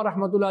Hanifa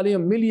rahmatullah alayhi, a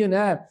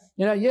millionaire.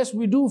 Yes,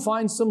 we do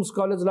find some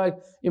scholars like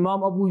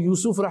Imam Abu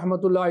Yusuf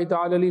rahmatullah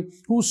ta'ala alayhi,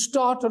 who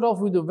started off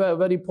with a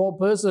very poor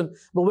person,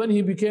 but when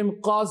he became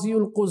Qazi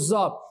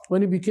al-Quzzab,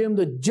 when he became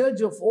the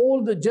judge of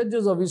all the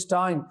judges of his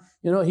time,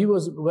 he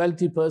was a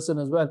wealthy person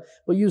as well.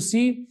 But you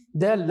see,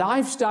 their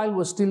lifestyle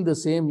was still the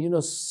same,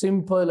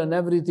 simple and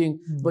everything.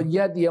 But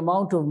yet the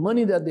amount of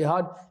money that they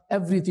had,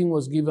 everything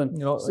was given.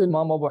 So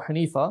Imam Abu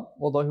Hanifa,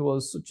 although he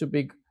was such a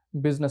big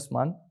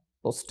businessman,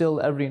 but still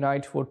every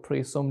night he would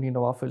pray so many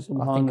nawafil.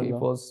 I think it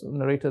was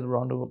narrated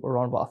around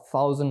about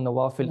 1,000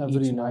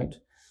 nawafil each night.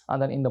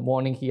 And then in the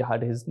morning he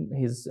had his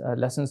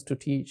lessons to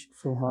teach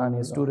and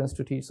his students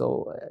to teach.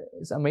 So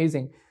it's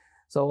amazing.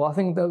 So I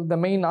think the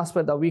main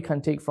aspect that we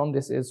can take from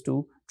this is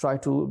to try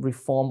to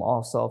reform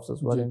ourselves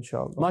as well,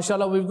 inshallah.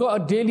 MashaAllah, we've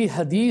got a daily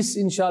hadith,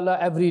 inshallah,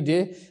 every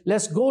day.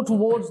 Let's go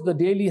towards the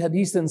daily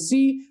hadith and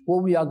see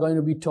what we are going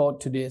to be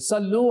taught today.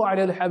 Sallu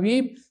ala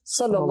al-Habib,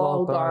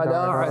 sallallahu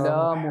ta'ala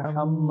ala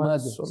Muhammad,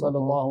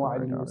 sallallahu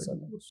alayhi wa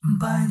sallam.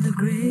 By the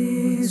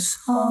grace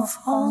of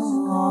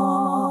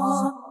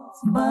Allah,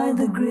 by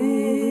the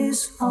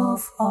grace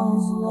of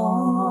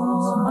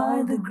Allah,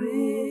 by the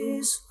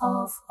grace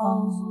of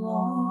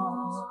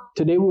Allah.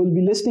 Today we will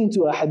be listening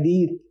to a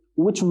hadith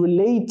which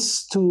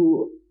relates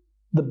to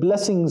the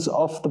blessings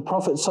of the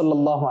Prophet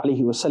sallallahu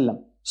alaihi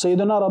wasallam.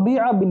 Sayyidina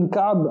Rabi'a bin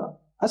Ka'b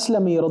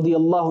Aslami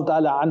radiyallahu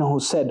ta'ala anhu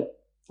said,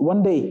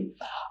 one day,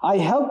 I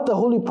helped the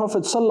Holy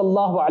Prophet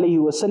sallallahu alaihi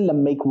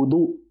wasallam make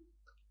wudu.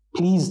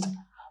 Pleased,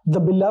 the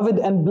beloved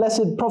and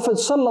blessed Prophet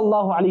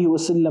sallallahu alaihi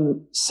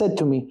wasallam said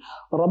to me,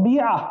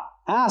 Rabi'a,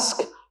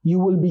 ask, you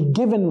will be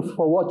given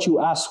for what you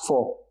ask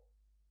for.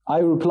 I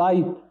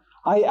replied,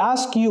 I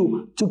ask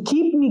you to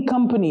keep me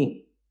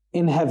company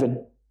in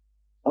heaven.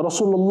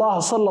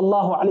 Rasulullah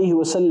sallallahu alaihi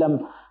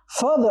wasallam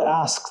further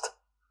asked,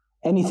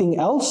 anything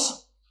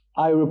else?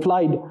 I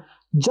replied,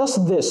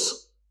 just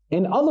this.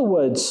 In other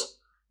words,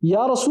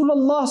 Ya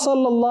Rasulullah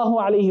sallallahu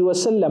alaihi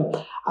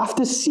wasallam,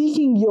 after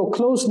seeking your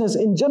closeness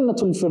in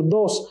Jannatul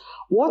Firdaus,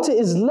 what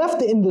is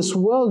left in this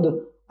world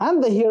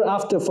and the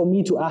hereafter for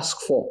me to ask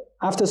for?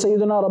 After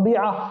Sayyidina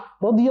Rabi'a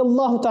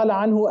radiyallahu ta'ala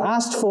anhu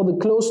asked for the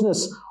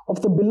closeness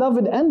of the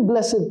beloved and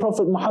blessed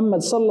Prophet Muhammad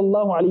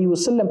sallallahu alaihi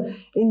wasallam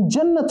in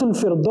Jannatul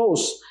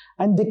Firdaus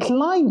and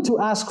declined to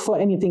ask for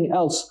anything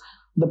else,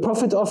 the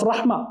Prophet of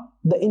Rahmah,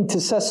 the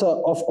intercessor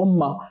of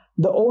Ummah,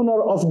 the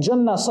owner of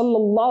Jannah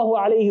sallallahu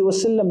alaihi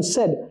wasallam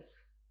said,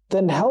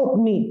 then help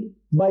me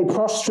by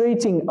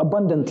prostrating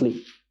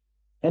abundantly.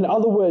 In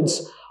other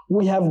words,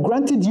 we have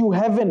granted you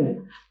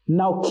heaven,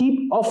 now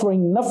keep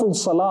offering nafil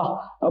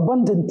salah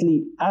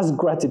abundantly as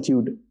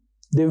gratitude.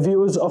 The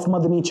viewers of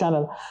Madani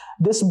Channel,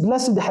 this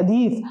blessed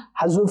hadith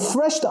has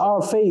refreshed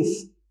our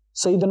faith.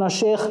 Sayyidina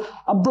Shaykh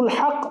Abdul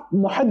Haq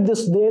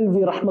Muhaddis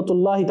Delvi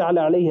rahmatullahi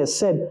ta'ala alayhi has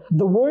said,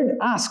 the word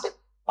ask,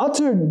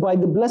 uttered by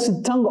the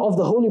blessed tongue of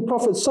the Holy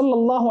Prophet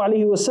sallallahu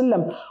alaihi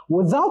wasallam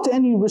without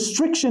any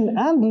restriction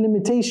and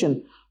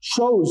limitation,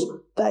 shows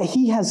that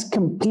he has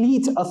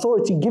complete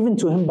authority given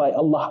to him by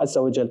Allah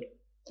Azza wa Jal.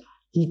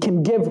 He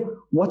can give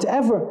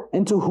whatever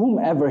and to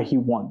whomever he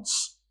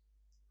wants.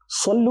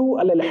 Sallu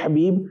ala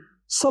al-Habib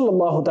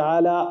sallallahu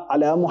ta'ala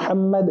ala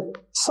Muhammad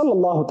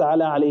sallallahu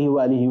ta'ala alayhi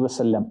wa alihi wa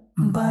sallam.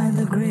 By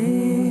the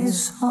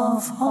grace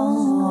of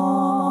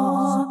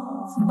Allah,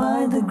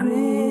 by the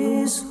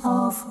grace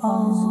of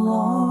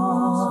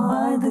Allah,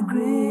 by the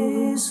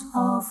grace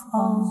of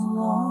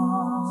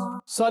Allah.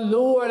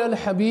 Sallu ala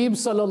al-Habib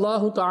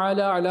sallallahu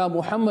ta'ala ala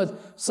Muhammad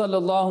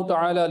sallallahu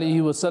ta'ala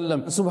alayhi wa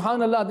sallam.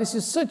 Subhanallah, this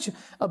is such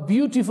a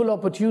beautiful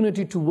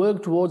opportunity to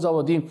work towards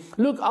our deen.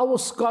 Look, our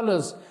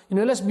scholars,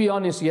 let's be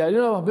honest here.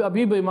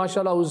 Habib,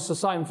 mashallah, who's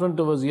sat in front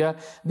of us here,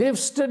 they've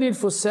studied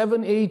for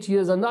 7-8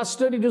 years and that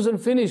study doesn't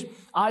finish.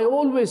 I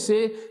always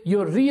say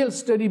your real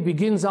study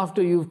begins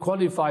after you've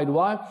qualified.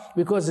 Why?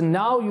 Because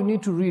now you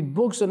need to read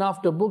books and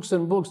after books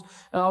and books.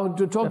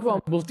 To talk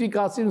about Mufti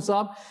Qasim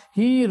Saab,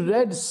 he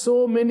read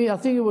so many, I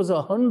think it was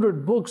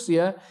 100 books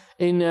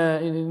in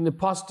the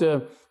past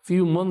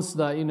few months.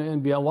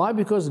 Why?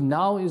 Because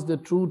now is the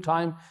true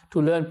time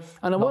to learn.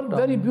 And one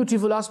very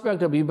beautiful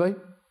aspect of Habib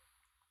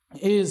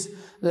is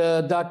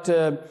that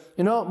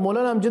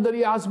Maulana Amjad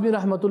Ali Azmi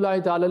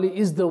rahmatullahi ta'ala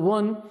is the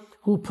one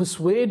who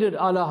persuaded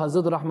Ala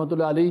Hazrat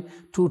rahmatullahi alayhi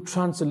to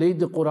translate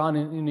the Quran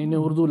in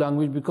Urdu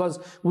language, because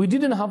we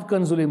didn't have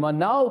Kanzul Iman.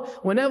 Now,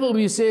 whenever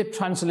we say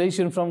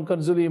translation from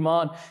Kanzul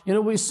Iman,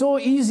 we're so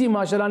easy,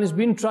 mashallah, and it's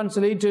been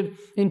translated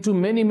into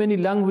many, many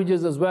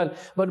languages as well.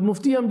 But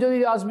Mufti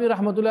Amjad Azmi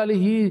rahmatullahi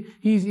alayhi,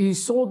 he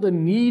saw the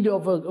need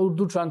of a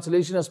Urdu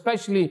translation,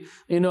 especially,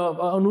 an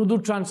Urdu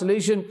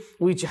translation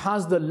which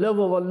has the love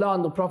of Allah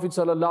and the Prophet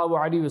sallallahu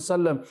alaihi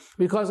wasallam.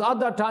 Because at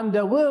that time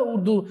there were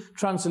Urdu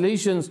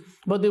translations,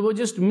 but they were were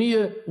just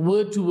mere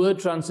word-to-word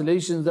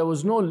translations. There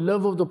was no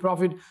love of the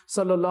Prophet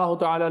sallallahu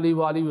ta'ala alayhi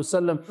wa alihi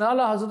wasallam.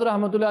 Allah Hazrat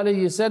Rahmatullah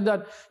alayhi, he said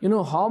that,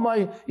 how am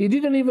I, he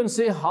didn't even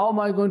say, how am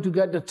I going to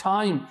get the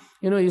time?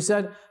 He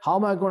said, how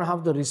am I going to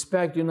have the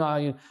respect?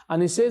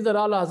 And he says that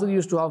Allah Hazrat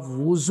used to have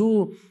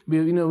wuzu,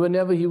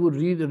 whenever he would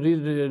read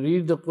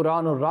the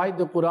Quran or write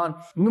the Quran.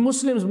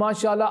 Muslims,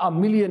 mashallah, are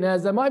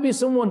millionaires. There might be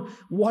someone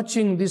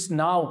watching this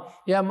now.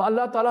 Yeah,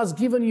 Allah Ta'ala has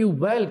given you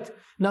wealth.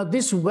 Now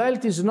this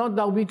wealth is not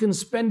that we can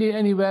spend it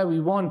anywhere we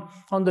want.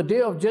 On the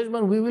day of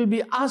judgment, we will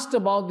be asked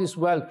about this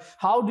wealth.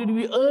 How did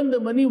we earn the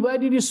money? Where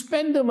did you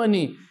spend the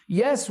money?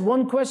 Yes,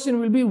 one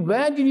question will be,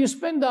 where did you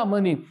spend that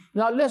money?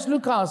 Now let's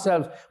look at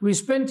ourselves. We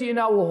spent it in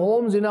our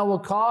homes, in our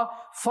car.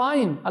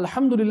 Fine,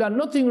 alhamdulillah,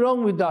 nothing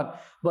wrong with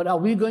that. But are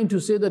we going to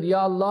say that,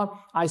 Ya Allah,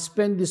 I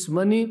spent this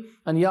money,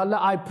 and Ya Allah,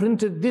 I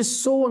printed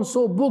this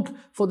so-and-so book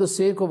for the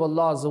sake of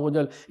Allah Azza wa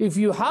Jal. If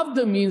you have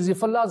the means,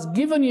 if Allah has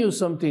given you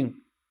something,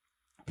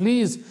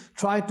 please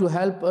try to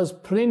help us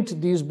print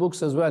these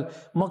books as well.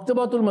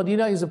 Maktabatul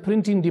Madina is a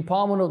printing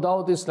department of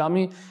Dawat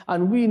Islami,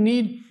 and we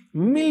need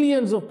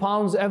millions of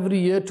pounds every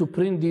year to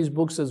print these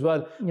books as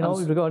well.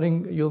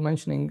 Regarding you're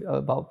mentioning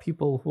about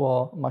people who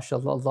are,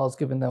 mashallah, Allah's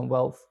given them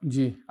wealth,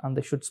 and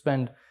they should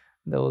spend.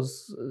 There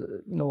was,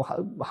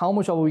 how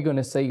much are we going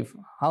to save?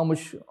 How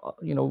much,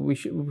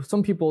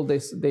 some people,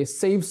 they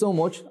save so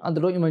much and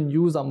they don't even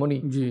use that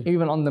money,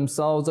 even on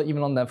themselves or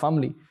even on their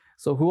family.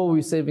 So who are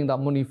we saving that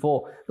money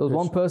for? There was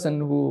one person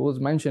who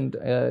was mentioned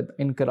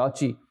in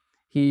Karachi.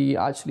 He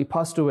actually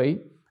passed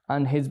away,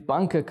 and his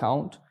bank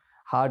account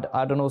had,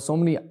 I don't know, so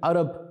many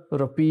Arab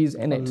rupees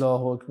in it.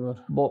 Allahu Akbar.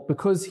 But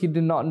because he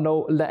did not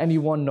let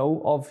anyone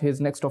know of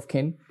his next of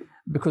kin,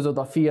 because of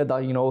the fear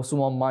that,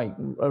 someone might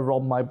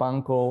rob my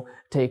bank or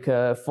take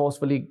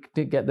forcefully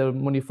to get the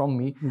money from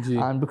me.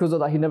 And because of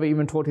that, he never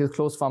even told his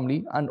close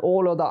family. And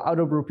all of that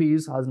Arab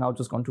rupees has now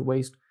just gone to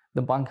waste.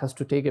 The bank has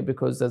to take it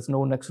because there's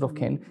no next of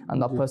kin and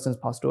that person's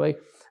passed away.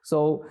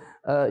 So,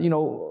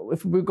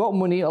 if we got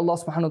money, Allah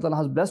subhanahu wa ta'ala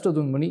has blessed us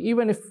with money,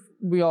 even if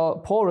we are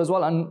poor as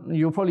well. And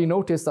you'll probably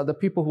notice that the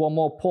people who are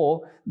more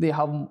poor, they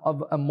have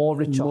a more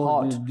richer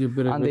heart,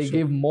 and they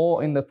give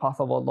more in the path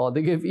of Allah.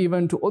 They give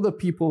even to other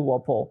people who are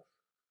poor.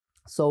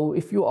 So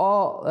if you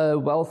are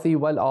wealthy,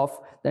 well off,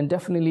 then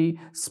definitely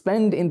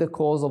spend in the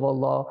cause of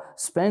Allah,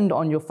 spend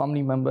on your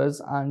family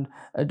members, and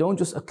don't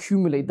just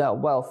accumulate that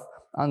wealth.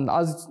 And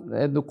as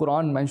the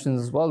Quran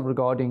mentions as well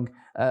regarding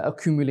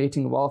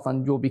accumulating wealth,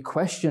 and you'll be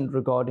questioned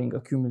regarding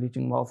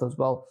accumulating wealth as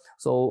well.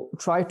 So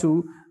try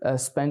to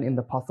spend in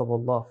the path of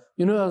Allah.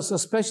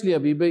 Especially,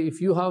 Abiba,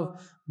 if you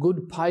have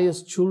good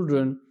pious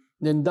children,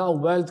 then that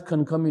wealth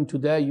can come into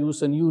their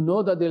use, and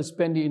that they'll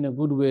spend it in a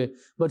good way.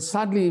 But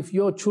sadly, if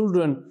your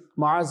children,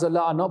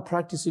 ma'azallah, are not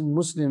practicing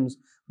Muslims,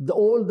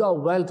 all the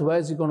wealth, where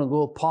is it going to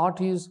go?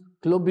 Parties,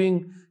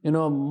 clubbing,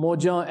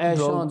 moja,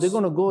 ashan, they're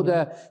going to go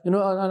there, and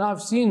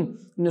I've seen,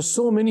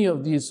 so many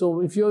of these. So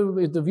if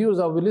the viewers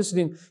are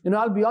listening,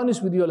 I'll be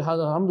honest with you,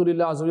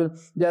 alhamdulillah,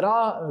 there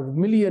are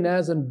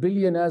millionaires and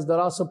billionaires that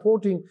are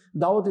supporting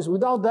Dawat.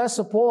 Without their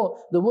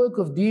support, the work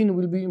of deen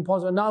will be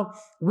impossible. Now,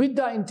 with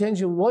that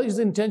intention, what is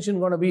the intention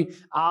going to be?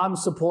 I'm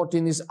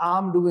supporting this,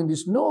 I'm doing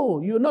this.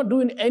 No, you're not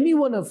doing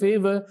anyone a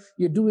favor,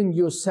 you're doing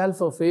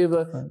yourself a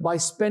favor by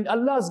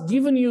Allah's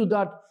given you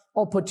that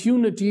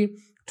opportunity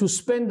to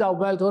spend that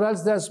wealth, or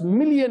else there's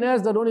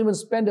millionaires that don't even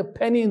spend a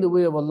penny in the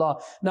way of Allah.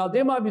 Now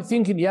they might be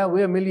thinking, yeah,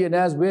 we're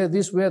millionaires, we're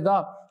this, we're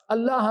that.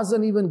 Allah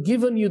hasn't even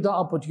given you the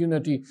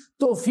opportunity.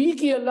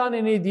 Tawfiqi Allah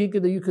ne nahi di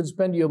that you can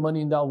spend your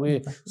money in that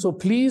way. So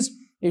please,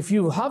 if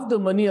you have the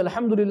money,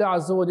 alhamdulillah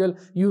azza wa jal,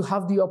 you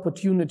have the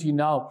opportunity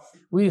now.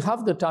 We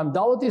have the time.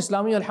 Dawat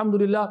Islami,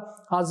 alhamdulillah,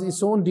 has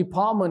its own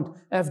department,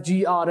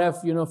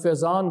 FGRF,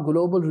 Faizan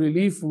Global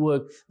Relief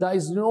Work. That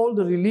is all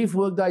the relief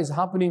work that is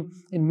happening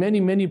in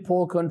many, many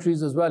poor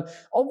countries as well.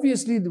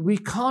 Obviously, we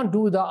can't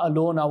do that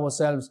alone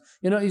ourselves.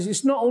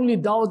 It's not only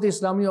Dawat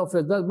Islami or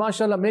Faizan.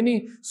 Mashallah,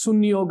 many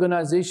Sunni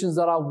organizations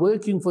that are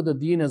working for the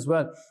deen as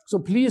well. So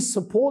please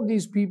support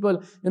these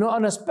people,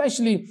 and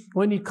especially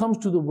when it comes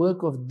to the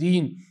work of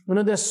deen.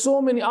 There's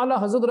so many. Allah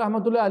Hazrat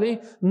Rahmatullah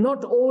alayhi,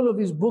 not all of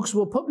his books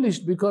were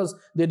published because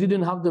they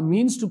didn't have the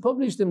means to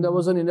publish them. There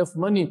wasn't enough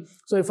money.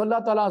 So if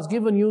Allah Ta'ala has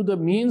given you the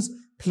means,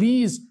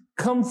 please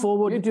come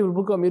forward. Beautiful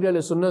book of Mir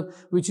al-Sunnah,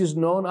 which is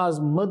known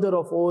as Mother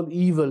of All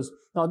Evils.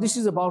 Now this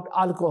is about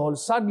alcohol.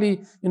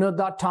 Sadly,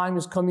 that time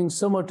is coming,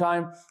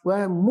 summertime,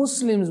 where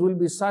Muslims will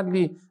be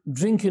sadly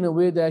drinking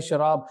away their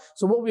sharab.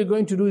 So what we're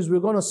going to do is we're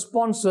going to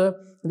sponsor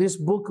this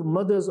book,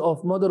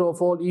 Mother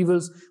of All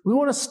Evils. We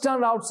want to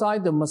stand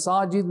outside the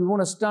masajid. We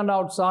want to stand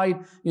outside,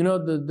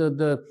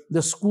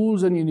 the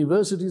schools and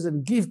universities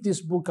and give this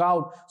book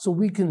out so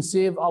we can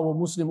save our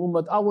Muslim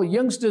ummah, our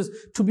youngsters.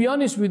 To be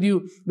honest with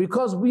you,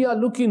 because we are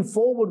looking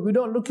forward, we're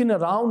not looking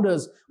around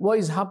us, what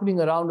is happening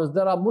around us.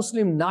 There are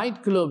Muslim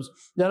nightclubs.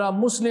 There are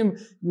Muslim,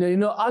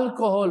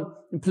 alcohol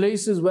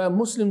places where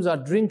Muslims are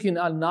drinking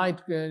at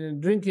night,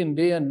 drinking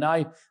day and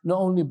night. Not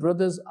only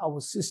brothers, our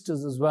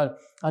sisters as well.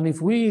 And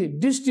if we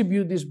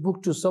distribute this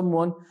book to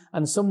someone,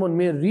 and someone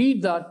may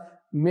read that,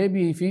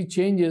 maybe if he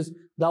changes,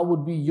 that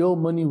would be your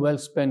money well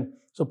spent.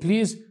 So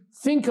please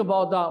think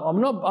about that. I'm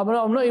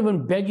not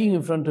even begging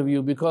in front of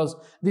you, because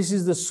this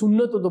is the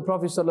sunnah of the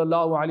Prophet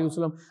sallallahu alaihi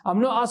wasallam. I'm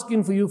not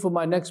asking for you for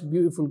my next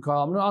beautiful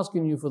car. I'm not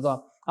asking you for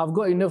that. I've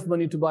got enough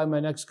money to buy my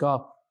next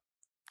car.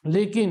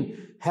 Lekin,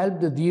 help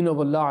the deen of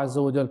Allah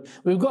Azza wa Jal.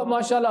 We've got,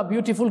 mashallah,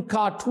 beautiful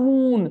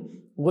cartoon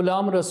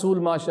Ghulam Rasul,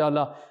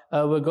 mashallah.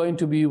 We're going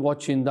to be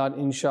watching that,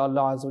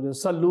 inshallah Azza wa Jal.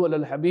 Sallu ala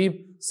al-Habib,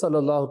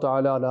 sallallahu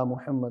ta'ala ala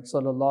Muhammad,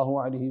 sallallahu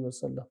alayhi wa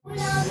sallam.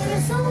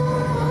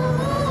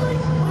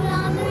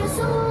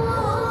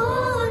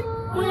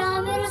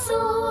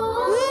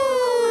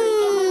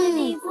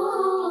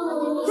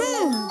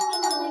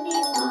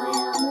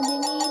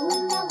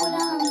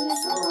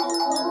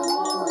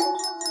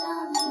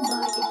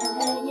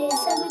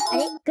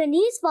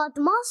 Ganesh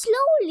Fatima,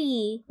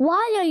 slowly.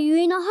 Why are you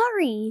in a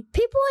hurry?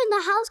 People in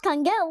the house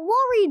can get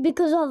worried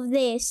because of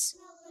this.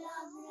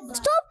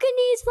 Stop,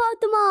 Ganesh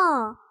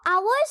Fatima.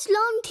 Our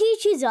Islam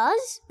teaches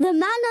us the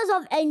manners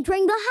of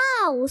entering the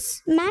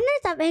house.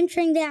 Manners of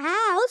entering the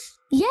house?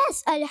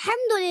 Yes,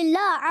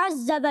 Alhamdulillah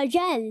Azza wa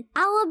Jal.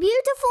 Our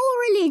beautiful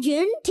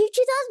religion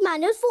teaches us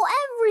manners for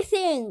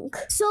everything.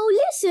 So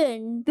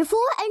listen,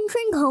 before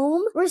entering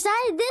home,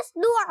 recite this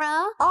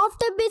dua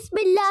after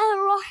Bismillahir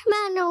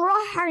Rahmanir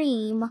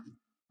Rahim.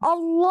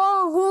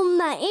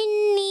 اللهم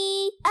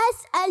إني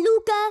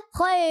أسألك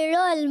خير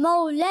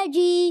المولج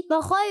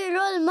وخير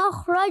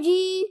المخرج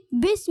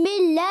بسم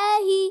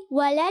الله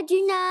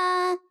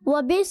ولجنا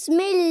وبسم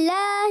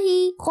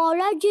الله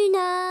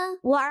خرجنا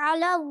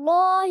وعلى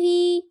الله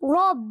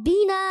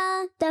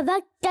ربنا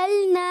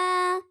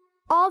توكلنا.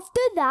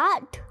 After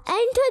that,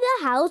 enter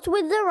the house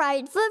with the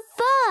right foot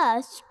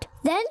first.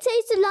 Then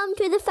say salam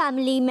to the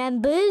family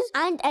members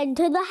and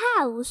enter the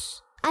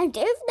house. And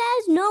if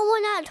there's no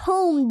one at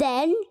home,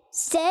 then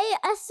say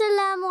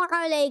Assalamu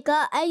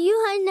alayka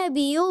ayyuhan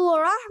nabiyyu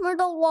wa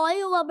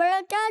rahmatullahi wa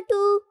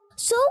barakatuh.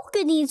 So,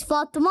 Ganesh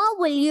Fatima,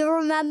 will you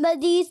remember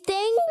these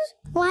things?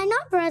 Why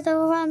not, Brother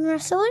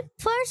Rasul?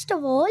 First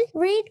of all,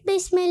 read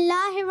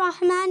Bismillahir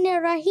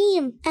Rahmanir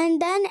Rahim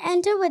and then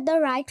enter with the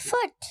right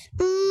foot.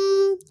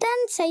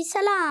 Then say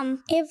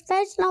salam. If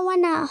there's no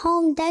one at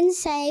home, then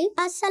say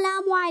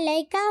Assalamu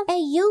alayka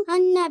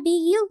ayyuhan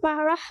nabiyyu wa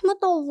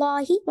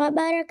rahmatullahi wa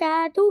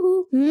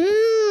barakatuh.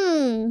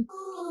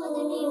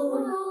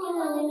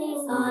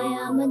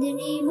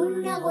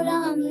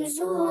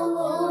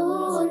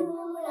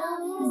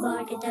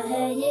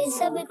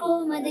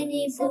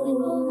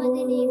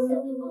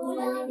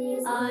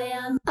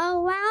 Oh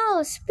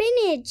wow,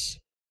 spinach!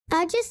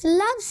 I just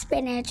love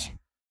spinach.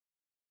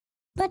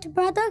 But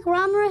Brother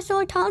Ram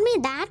Rasul told me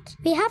that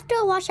we have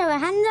to wash our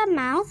hands and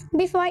mouth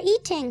before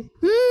eating.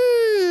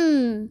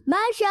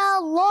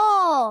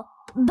 MashaAllah!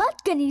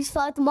 But Ganesh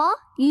Fatima,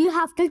 you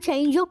have to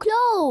change your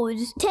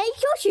clothes.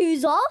 Take your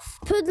shoes off,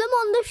 put them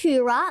on the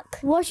shoe rack,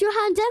 wash your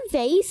hands and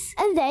face,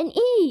 and then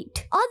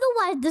eat.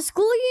 Otherwise, the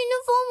school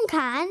uniform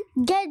can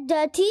get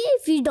dirty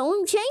if you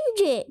don't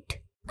change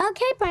it.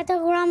 Okay,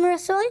 Brother Ram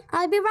Rasul,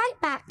 I'll be right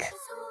back.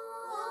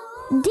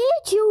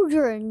 Dear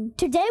children,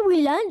 today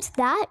we learnt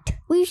that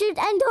we should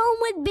enter home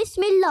with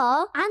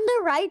Bismillah and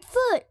the right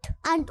foot,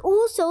 and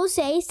also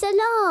say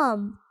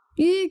Salam.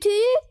 You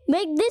too,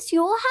 make this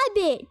your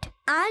habit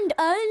and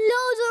earn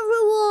loads of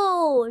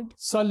reward.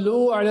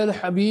 Sallu ala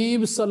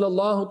al-Habib,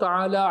 sallallahu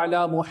ta'ala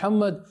ala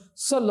Muhammad,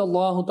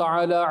 sallallahu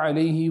ta'ala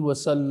alayhi wa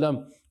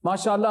sallam.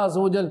 MashaAllah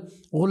Azza wa Jal.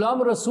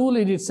 Ghulam Rasul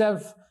in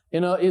itself,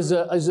 is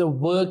a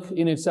work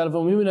in itself.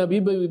 And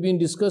we've been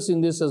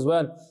discussing this as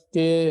well.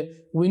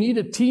 We need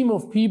a team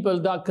of people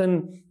that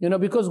can,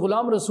 because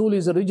Ghulam Rasul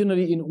is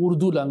originally in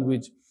Urdu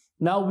language.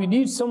 Now we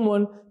need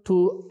someone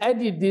to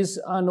edit this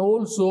and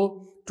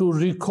also to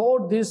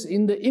record this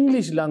in the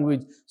English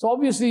language. So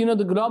obviously,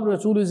 the Ghulam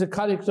Rasul is a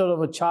character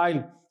of a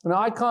child.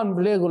 I can't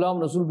play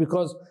Ghulam Rasul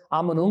because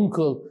I'm an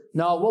uncle.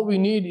 Now what we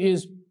need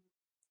is,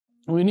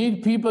 we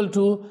need people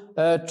to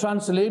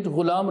translate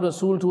Ghulam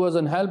Rasul to us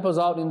and help us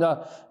out in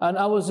that. And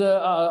I was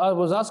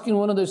asking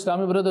one of the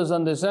Islamic brothers,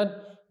 and they said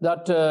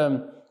that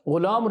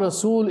Ghulam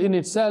Rasul in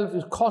itself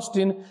is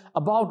costing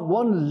about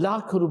 1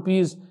 lakh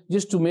rupees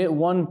just to make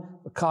one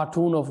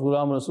cartoon of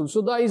Ghulam Rasul.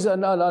 So that is a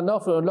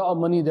lot of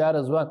money there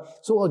as well.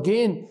 So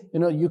again,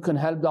 you can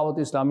help Dawat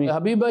Islami.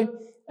 Habib,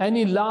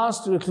 any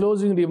last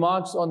closing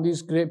remarks on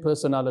these great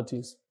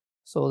personalities?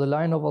 So the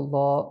line of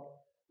Allah,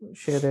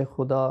 Sher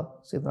Khuda,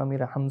 Sayyidina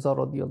Mir Hamza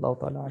radiyallahu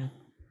ta'ala anhu.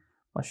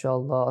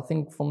 MashaAllah, I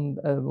think from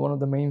one of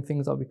the main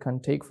things that we can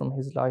take from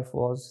his life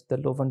was the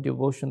love and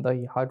devotion that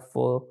he had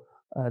for,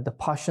 the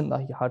passion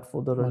that he had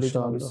for the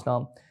religion of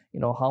Islam.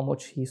 How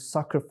much he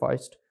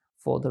sacrificed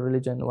for the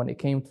religion. When it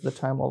came to the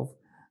time of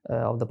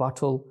the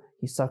battle,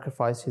 he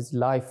sacrificed his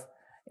life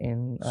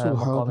in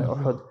Maqam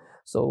Uhud.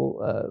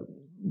 So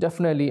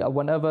definitely,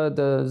 whenever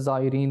the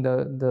Zaireen,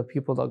 the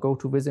people that go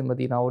to visit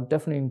Medina, I would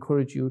definitely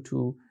encourage you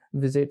to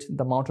visit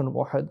the mountain of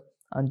Uhud,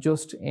 and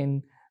just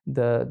in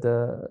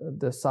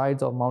the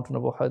sides of mountain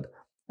of Uhud,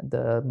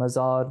 the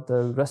mazar,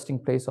 the resting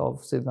place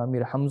of Sayyidina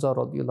Mir Hamza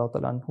radiyallahu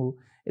ta'ala anhu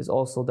is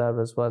also there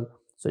as well.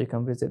 so you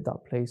can visit that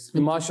place.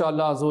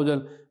 MashaAllah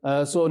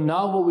Azawajal. So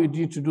now what we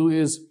need to do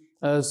is,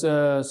 as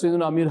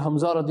Sayyidina Amir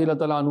Hamza radiallahu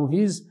ta'ala anhu,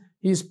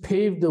 he's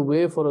paved the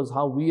way for us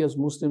how we as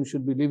Muslims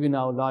should be living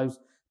our lives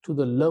to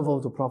the love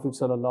of the Prophet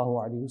sallallahu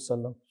alaihi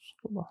wasallam.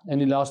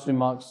 Any last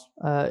remarks?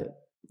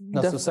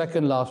 That's the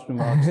second last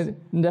remark.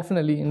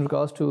 Definitely, in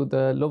regards to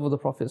the love of the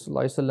Prophet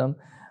sallallahu alaihi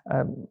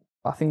wasallam,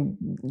 I think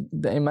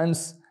the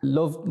immense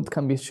love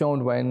can be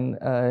shown when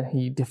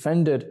he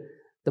defended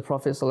the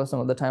Prophet sallallahu alaihi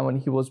wasallam at the time when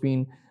he was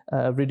being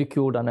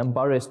ridiculed and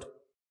embarrassed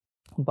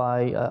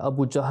by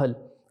Abu Jahl.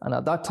 And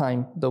at that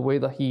time, the way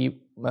that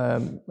he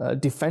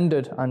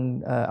defended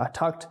and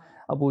attacked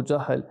Abu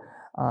Jahl,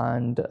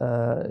 and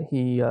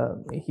he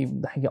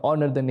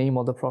honored the name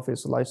of the Prophet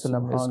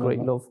ﷺ, his great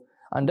love.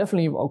 And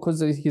definitely, because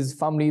his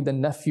family, the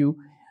nephew,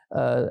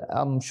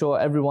 I'm sure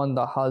everyone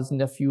that has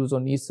nephews or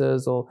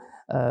nieces or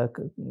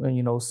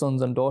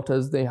sons and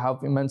daughters, they have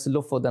immense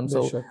love for them.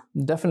 So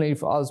definitely,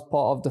 as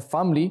part of the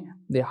family,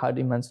 they had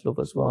immense love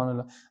as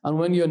well. And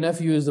when your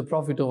nephew is the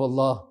Prophet of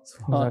Allah,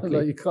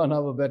 Exactly. you can't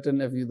have a better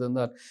nephew than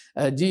that.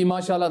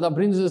 MashaAllah, that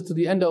brings us to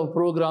the end of our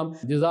program.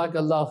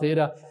 Jazakallah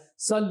khaira.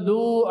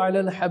 Sallu ala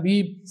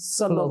al-Habib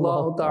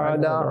sallallahu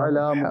ta'ala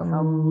ala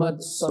Muhammad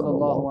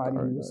sallallahu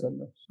alayhi wa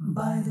sallam.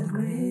 By the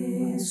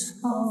grace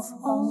of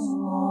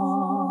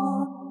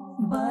Allah,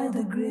 by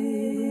the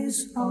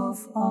grace of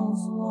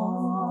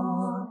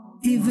Allah,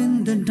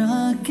 even the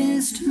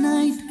darkest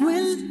night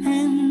will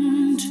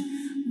end,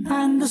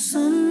 and the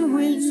sun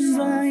will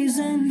rise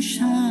and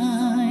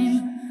shine,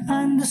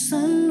 and the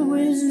sun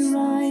will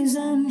rise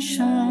and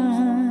shine.